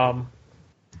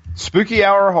 Spooky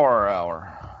Hour, Horror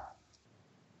Hour.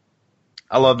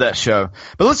 I love that show.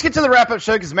 But let's get to the wrap-up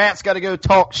show because Matt's got to go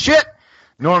talk shit.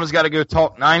 Norma's got to go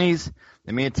talk 90s.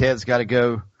 And me and Ted's got to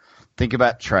go think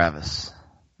about Travis.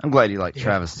 I'm glad you like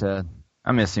Travis, Ted.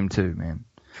 I miss him too, man.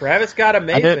 Travis got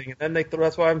amazing, and then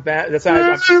that's why I'm mad. That's why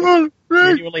I'm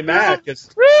genuinely mad because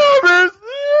I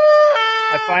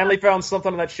finally found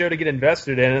something on that show to get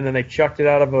invested in, and then they chucked it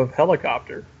out of a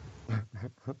helicopter.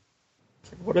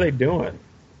 What are they doing?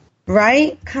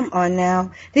 Right? Come on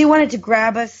now. They wanted to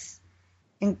grab us.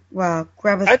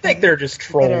 I think they're just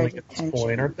trolling at this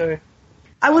point, aren't they?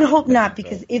 I would hope not,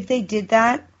 because if they did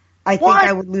that, I think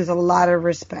I would lose a lot of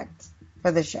respect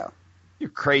for the show. You're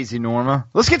crazy, Norma.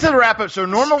 Let's get to the wrap-up show.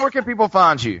 Norma, where can people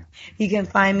find you? You can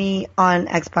find me on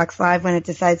Xbox Live when it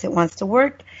decides it wants to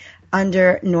work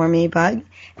under Normie Bug.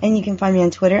 And you can find me on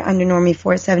Twitter under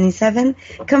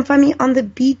Normie477. Come find me on the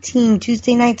B Team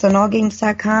Tuesday nights on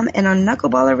AllGames.com and on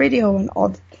Knuckleballer Radio on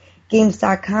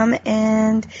AllGames.com.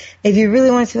 And if you really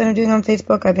want to see what I'm doing on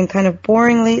Facebook, I've been kind of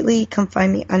boring lately. Come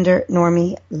find me under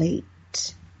Normie Late.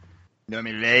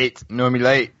 Normie Late.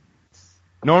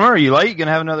 Norma, are you late? You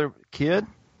gonna have another kid?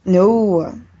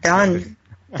 No, done.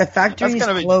 The factory That's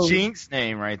kind is of closed. a jinx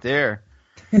name right there.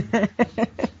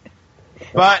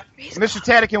 But, Mr.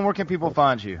 Tadikin, where can people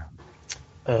find you?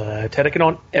 Tedican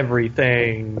on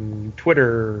everything.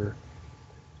 Twitter,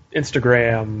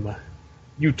 Instagram,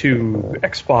 YouTube,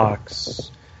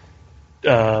 Xbox,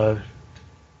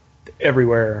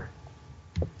 everywhere.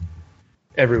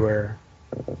 Everywhere.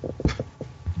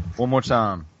 One more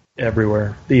time.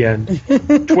 Everywhere. The end.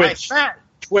 Twitch. Matt.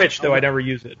 Twitch, though I never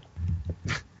use it.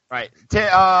 Right.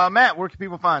 Matt, where can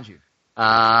people find you?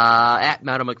 At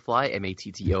Matto McFly,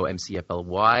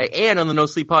 MattoMcFly, and on the No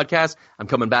Sleep podcast, I'm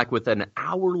coming back with an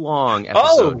hour-long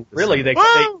episode. Oh, really? They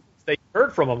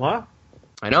heard from him, huh?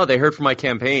 I know, they heard from my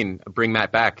campaign, Bring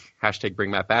Matt Back, hashtag Bring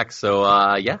Matt Back,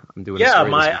 so, yeah, I'm doing a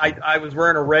story this week. I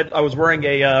was wearing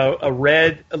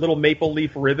a little maple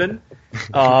leaf ribbon,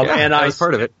 and that was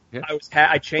part of it. Yeah.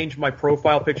 I changed my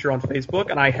profile picture on Facebook,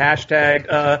 and I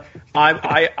hashtagged,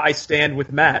 I stand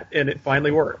with Matt, and it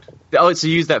finally worked. Oh, so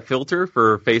you use that filter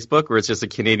for Facebook where it's just a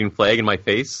Canadian flag in my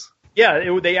face?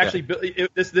 Yeah, they actually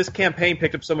this campaign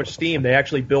picked up so much steam. They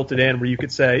actually built it in where you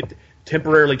could say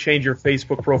temporarily change your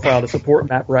Facebook profile to support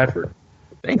Matt Bradford.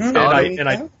 Thanks.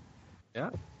 Yeah,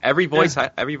 every voice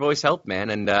helped, man.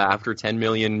 And after 10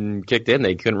 million kicked in,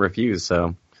 they couldn't refuse.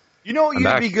 So you know what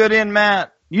you'd be good in,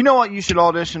 Matt? You know what you should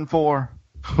audition for?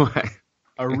 What?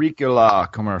 A Ricola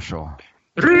commercial.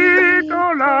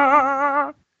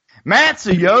 Ricola. Matt's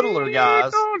a yodeler,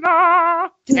 guys.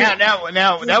 Now,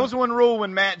 that was one rule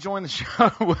when Matt joined the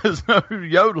show was no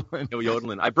yodeling. No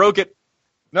yodeling. I broke it.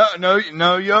 No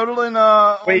yodeling. Wait,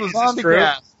 on the is zombie this true?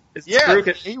 cast. Is Yeah,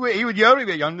 true? he would yodel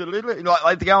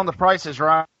like the guy on The Price is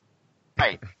Right.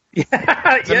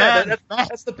 That's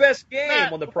the best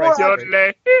game on The Price is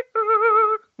Right.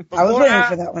 I was waiting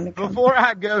for that one to come. Before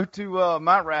I go to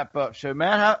my wrap-up show,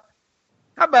 Matt,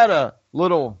 how about a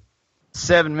little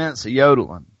 7 minutes of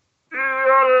yodeling?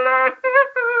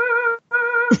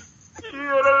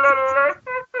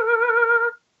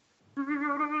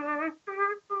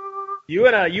 You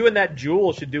and that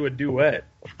Jewel should do a duet.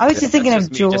 I was just thinking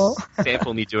of Jewel. Just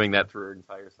sample me doing that for an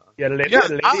entire song.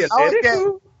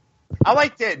 I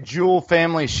like that Jewel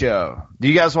family show. Do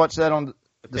you guys watch that on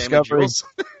Discovery?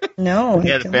 No.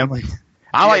 Yeah, the family.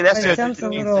 I like that. It sounds a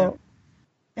little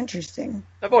interesting.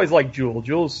 I've always liked Jewel.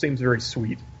 Jewel seems very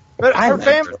sweet. But her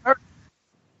family,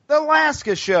 the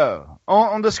Alaska show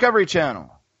on Discovery Channel.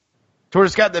 So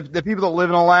it's got the people that live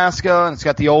in Alaska, and it's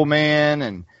got the old man,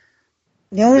 and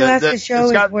the only Alaska show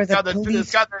is where the police.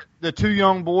 It's got the two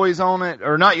young boys on it,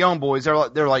 or not young boys.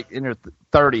 They're like in their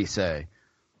 30s, say.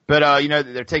 But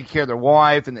they're taking care of their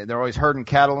wife, and they're always herding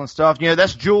cattle and stuff.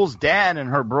 That's Jewel's dad and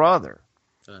her brother.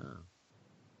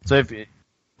 So if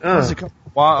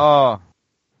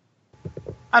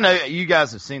I know you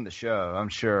guys have seen the show, I'm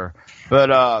sure, but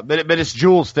it's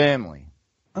Jewel's family.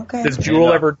 Okay. Does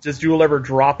Jewel ever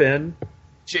drop in?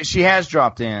 She has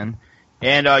dropped in,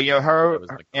 and her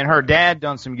and her dad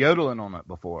done some yodeling on it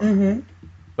before. Mm-hmm.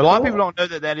 But a lot of people don't know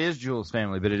that is Jewel's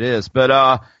family, but it is.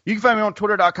 But you can find me on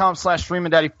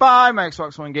Twitter.com/FreemanDaddy5. My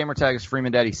Xbox One gamer tag is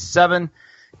FreemanDaddy7.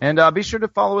 And be sure to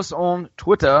follow us on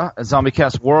Twitter at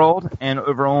ZombieCast World, and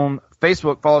over on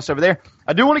Facebook, follow us over there.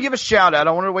 I do want to give a shout out.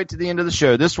 I want to wait to the end of the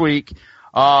show this week.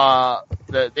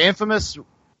 The infamous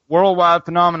worldwide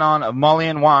phenomenon of Molly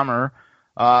and Weimer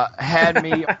had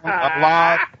me on a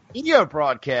live video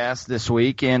broadcast this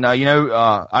week, and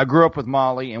I grew up with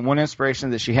Molly, and one inspiration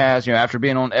that she has, after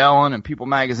being on Ellen and People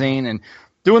Magazine and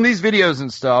doing these videos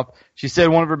and stuff, she said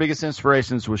one of her biggest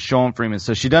inspirations was Sean Freeman.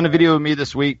 So she done a video with me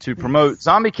this week to promote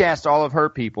ZombieCast to all of her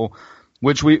people,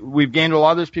 which we've gained a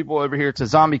lot of those people over here to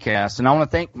ZombieCast, and I want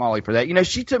to thank Molly for that.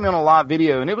 She took me on a live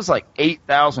video, and it was like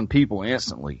 8,000 people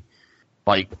instantly,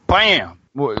 like bam,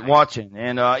 watching.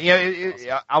 And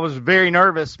I was very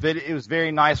nervous, but it was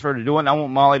very nice for her to do it. And I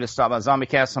want Molly to stop by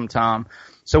ZombieCast sometime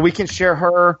so we can share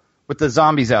her with the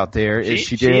zombies out there.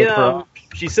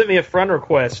 She sent me a friend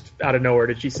request out of nowhere.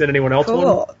 Did she send anyone else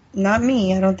one? Not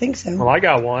me. I don't think so. Well, I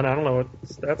got one. I don't know what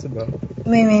that's about.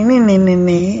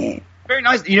 Me. Very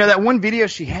nice. That one video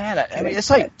she had, it's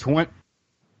like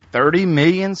 30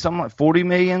 million, something like 40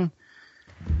 million.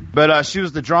 But she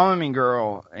was the drumming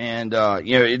girl, and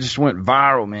it just went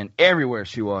viral, man. Everywhere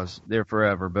she was, there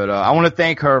forever. But I want to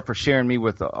thank her for sharing me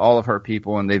with all of her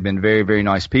people, and they've been very, very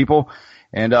nice people.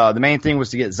 And the main thing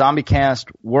was to get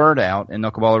ZombieCast word out in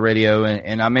Knuckleballer Radio,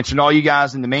 and I mentioned all you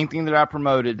guys, and the main thing that I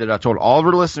promoted, that I told all of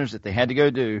our listeners that they had to go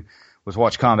do, was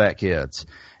watch Combat Kids.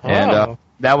 And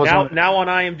that was now on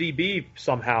IMDb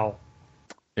somehow.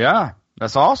 Yeah,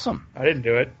 that's awesome. I didn't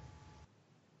do it.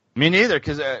 Me neither,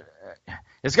 because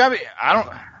it's got to be.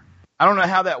 I I don't know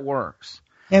how that works.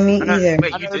 Yeah, me either.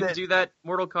 Wait, you didn't do that,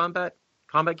 Mortal Kombat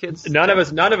Kids? None of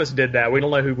us did that. We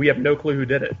don't know who. We have no clue who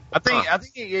did it. I think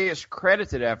it gets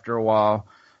credited after a while,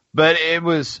 but it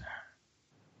was.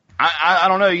 I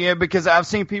don't know, because I've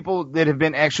seen people that have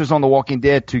been extras on The Walking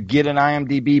Dead to get an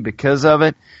IMDb because of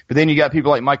it, but then you got people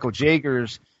like Michael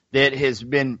Jagers that has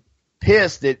been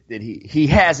pissed that he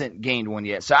hasn't gained one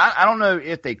yet. So I don't know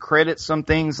if they credit some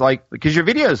things because your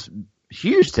video's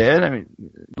huge, Ted. I mean,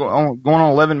 going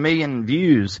on 11 million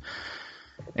views.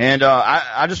 And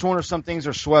I just wonder if some things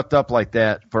are swept up like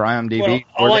that for IMDb. Well,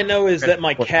 all I know is that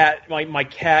my cat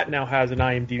now has an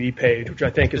IMDb page, which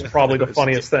I think is probably the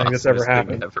funniest thing that's ever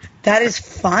happened. That is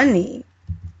funny.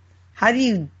 How do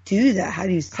you do that? How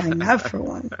do you sign up for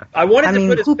one? I wanted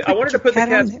to put the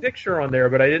cat's picture on there,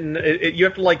 but I didn't. You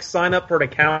have to sign up for an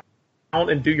account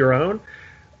and do your own.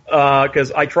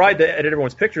 Because I tried to edit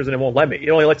everyone's pictures and it won't let me. It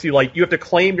only lets you you have to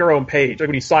claim your own page. Like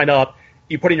when you sign up,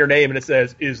 you put in your name and it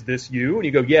says, "Is this you?" And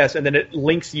you go, "Yes," and then it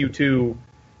links you to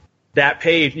that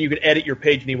page, and you can edit your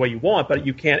page any way you want, but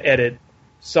you can't edit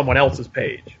someone else's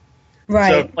page.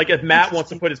 Right. So, if Matt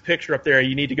wants to put his picture up there,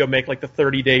 you need to go make the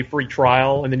 30-day free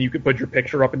trial, and then you can put your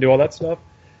picture up and do all that stuff.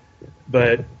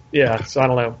 But yeah, so I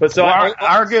don't know. But so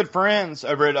our good friends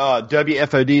over at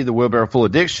WFOD, the Wheelbarrow Full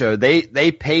of Dicks show,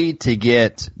 they paid to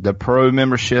get the pro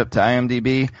membership to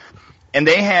IMDb. And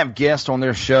they have guests on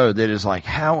their show that is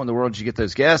how in the world did you get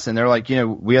those guests? And they're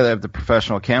we have the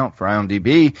professional account for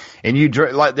IMDb. And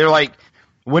they're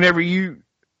whenever you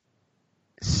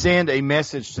send a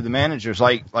message to the managers,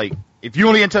 if you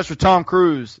want to get in touch with Tom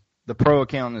Cruise, the pro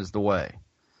account is the way.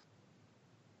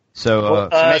 So,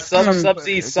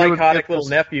 Subzee's psychotic little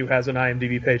nephew has an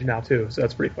IMDb page now too, so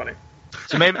that's pretty funny.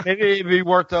 So maybe it'd be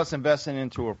worth us investing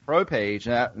into a pro page,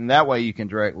 and that way you can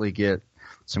directly get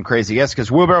some crazy guests,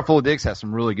 because Wheelbarrow Full of Dicks has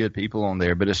some really good people on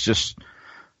there, but it's just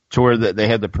to where they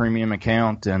have the premium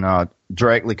account and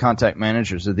directly contact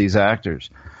managers of these actors.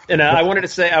 And I wanted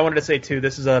to say too,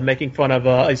 this is making fun of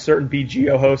a certain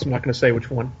BGO host. I'm not going to say which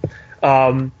one.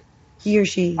 He or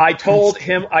she. I told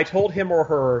him or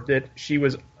her that she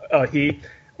was he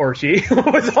or she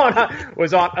was on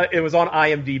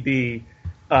IMDb,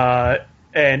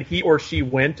 and he or she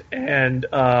went and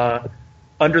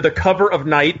under the cover of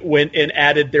night went and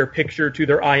added their picture to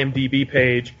their IMDb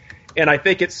page. And I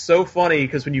think it's so funny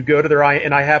because when you go to their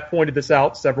and I have pointed this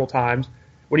out several times,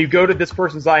 when you go to this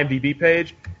person's IMDb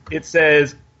page, it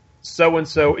says so and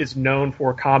so is known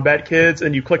for Combat Kids,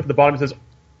 and you click to the bottom, it says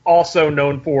also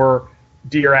known for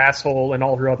Dear Asshole and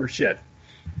all her other shit.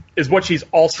 Is what she's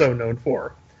also known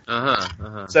for.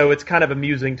 So it's kind of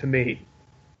amusing to me.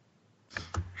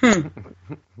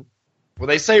 Well,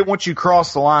 they say once you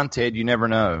cross the line, Ted, you never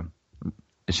know.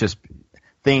 It's just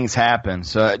things happen.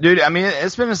 So, dude, I mean,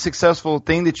 it's been a successful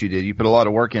thing that you did. You put a lot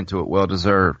of work into it. Well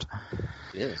deserved.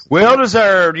 Yes. Well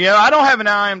deserved. I don't have an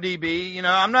IMDb.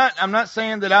 I'm not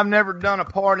saying that I've never done a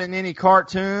part in any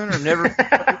cartoon or never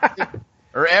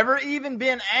or ever even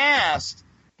been asked.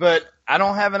 But I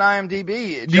don't have an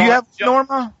IMDb. Do you have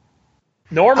Norma?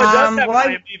 Norma does have an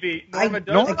IMDb.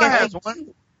 Norma has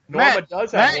one. Norma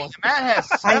does have one. Matt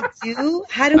has. I do.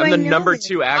 How do I know? I'm the number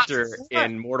 2 actor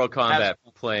in Mortal Kombat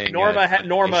playing.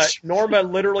 Norma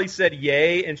literally said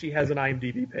yay, and she has an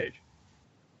IMDb page.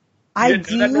 I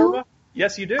do. Know that, Norma?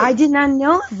 Yes, you do. I did not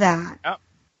know that. Oh.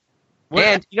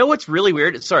 And you know what's really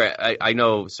weird? Sorry, I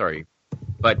know. Sorry,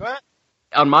 but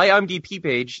on my IMDb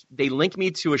page, they link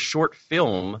me to a short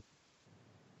film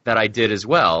that I did as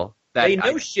well.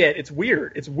 Shit. It's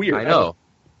weird. It's weird. I know.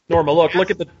 Norma,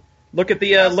 look at the.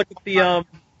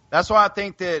 That's why I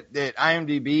think that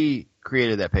IMDb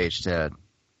created that page, Ted.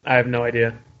 I have no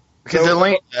idea. Because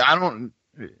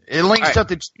it links stuff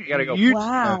that you gotta go.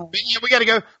 Wow. Yeah, we gotta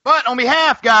go. But on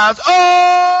behalf, guys,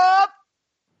 of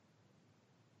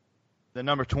the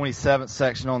number 27th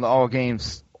section on the All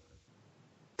Games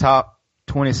Top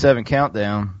 27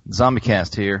 Countdown,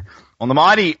 ZombieCast here on the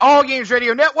mighty All Games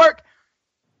Radio Network,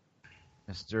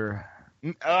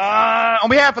 on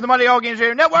behalf of the Mighty All Games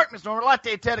Radio Network, Mr. Norman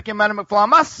Latte, Ted, Kim, Madam McFly,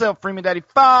 myself, Freeman Daddy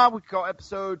 5, we call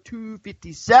episode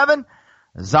 257,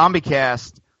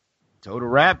 ZombieCast. Total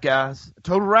wrap, guys.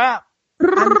 Total wrap.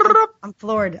 I'm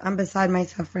floored. I'm beside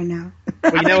myself right now.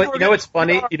 Well, you know what's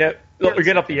funny? We'll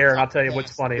get off the air and I'll tell you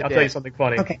what's funny. I'll tell you something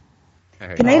funny. Okay.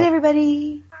 Good night,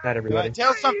 everybody. Not everybody. Tell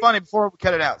us something funny before we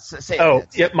cut it out. Say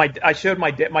I showed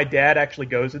my dad actually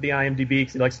goes to the IMDb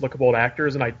because he likes to look up old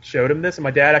actors, and I showed him this, and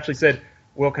my dad actually said,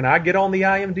 "Well, can I get on the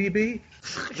IMDb?"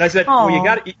 And I said, "Well, you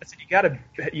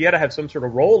gotta have some sort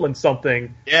of role in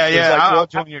something." Yeah. I'll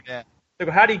join your dad. They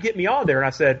go, "How do you get me on there?" And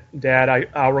I said, "Dad,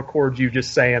 I'll record you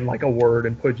just saying like a word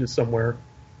and put you somewhere."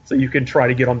 so you can try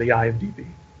to get on the IMDb.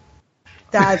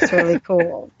 That's really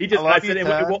cool. I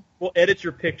said we'll edit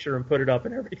your picture and put it up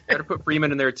and everything. Better put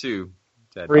Freeman in there too.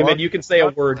 Ted. Freeman, you can say a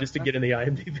word just to get in the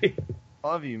IMDb.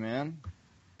 Love you, man.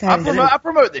 I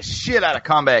promote the shit out of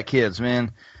Combat Kids,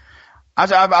 man.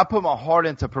 I put my heart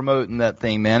into promoting that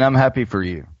thing, man. I'm happy for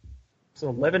you. So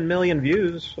 11 million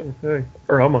views,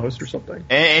 or almost, or something.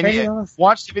 And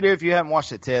watch the video if you haven't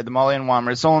watched it, Ted. The Molly and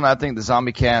Weimer. It's on, I think, the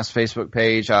Zombie Cast Facebook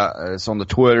page. It's on the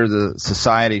Twitter. The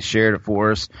Society shared it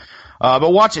for us.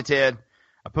 But watch it, Ted.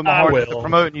 I put my heart into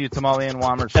promoting you to Molly and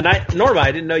Weimer. And Norma,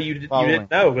 I didn't know you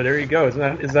didn't know, but there you go.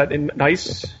 Is that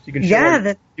nice? You can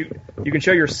show you can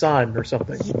show your son or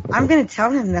something. I'm gonna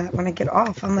tell him that when I get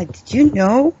off. I'm like, did you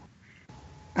know?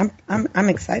 I'm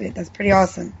excited. That's pretty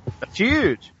awesome. That's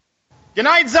huge. Good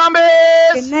night, zombies!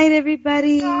 Good night,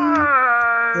 everybody.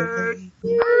 Good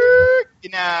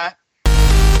night.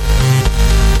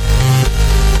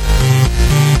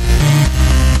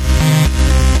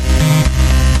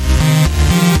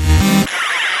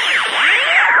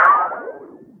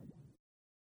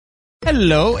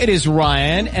 Hello, it is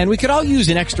Ryan, and we could all use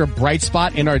an extra bright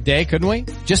spot in our day, couldn't we?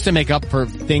 Just to make up for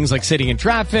things like sitting in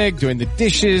traffic, doing the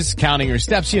dishes, counting your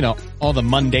steps, all the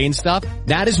mundane stuff.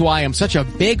 That is why I'm such a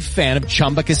big fan of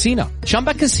Chumba Casino.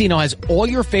 Chumba Casino has all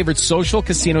your favorite social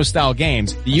casino-style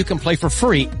games that you can play for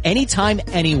free anytime,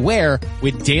 anywhere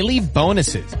with daily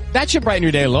bonuses. That should brighten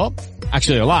your day a little.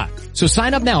 Actually, a lot. So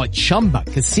sign up now at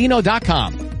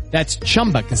ChumbaCasino.com. That's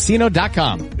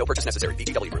ChumbaCasino.com. No purchase necessary.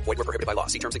 VGW Group. Void where prohibited by law.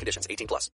 See terms and conditions. 18+.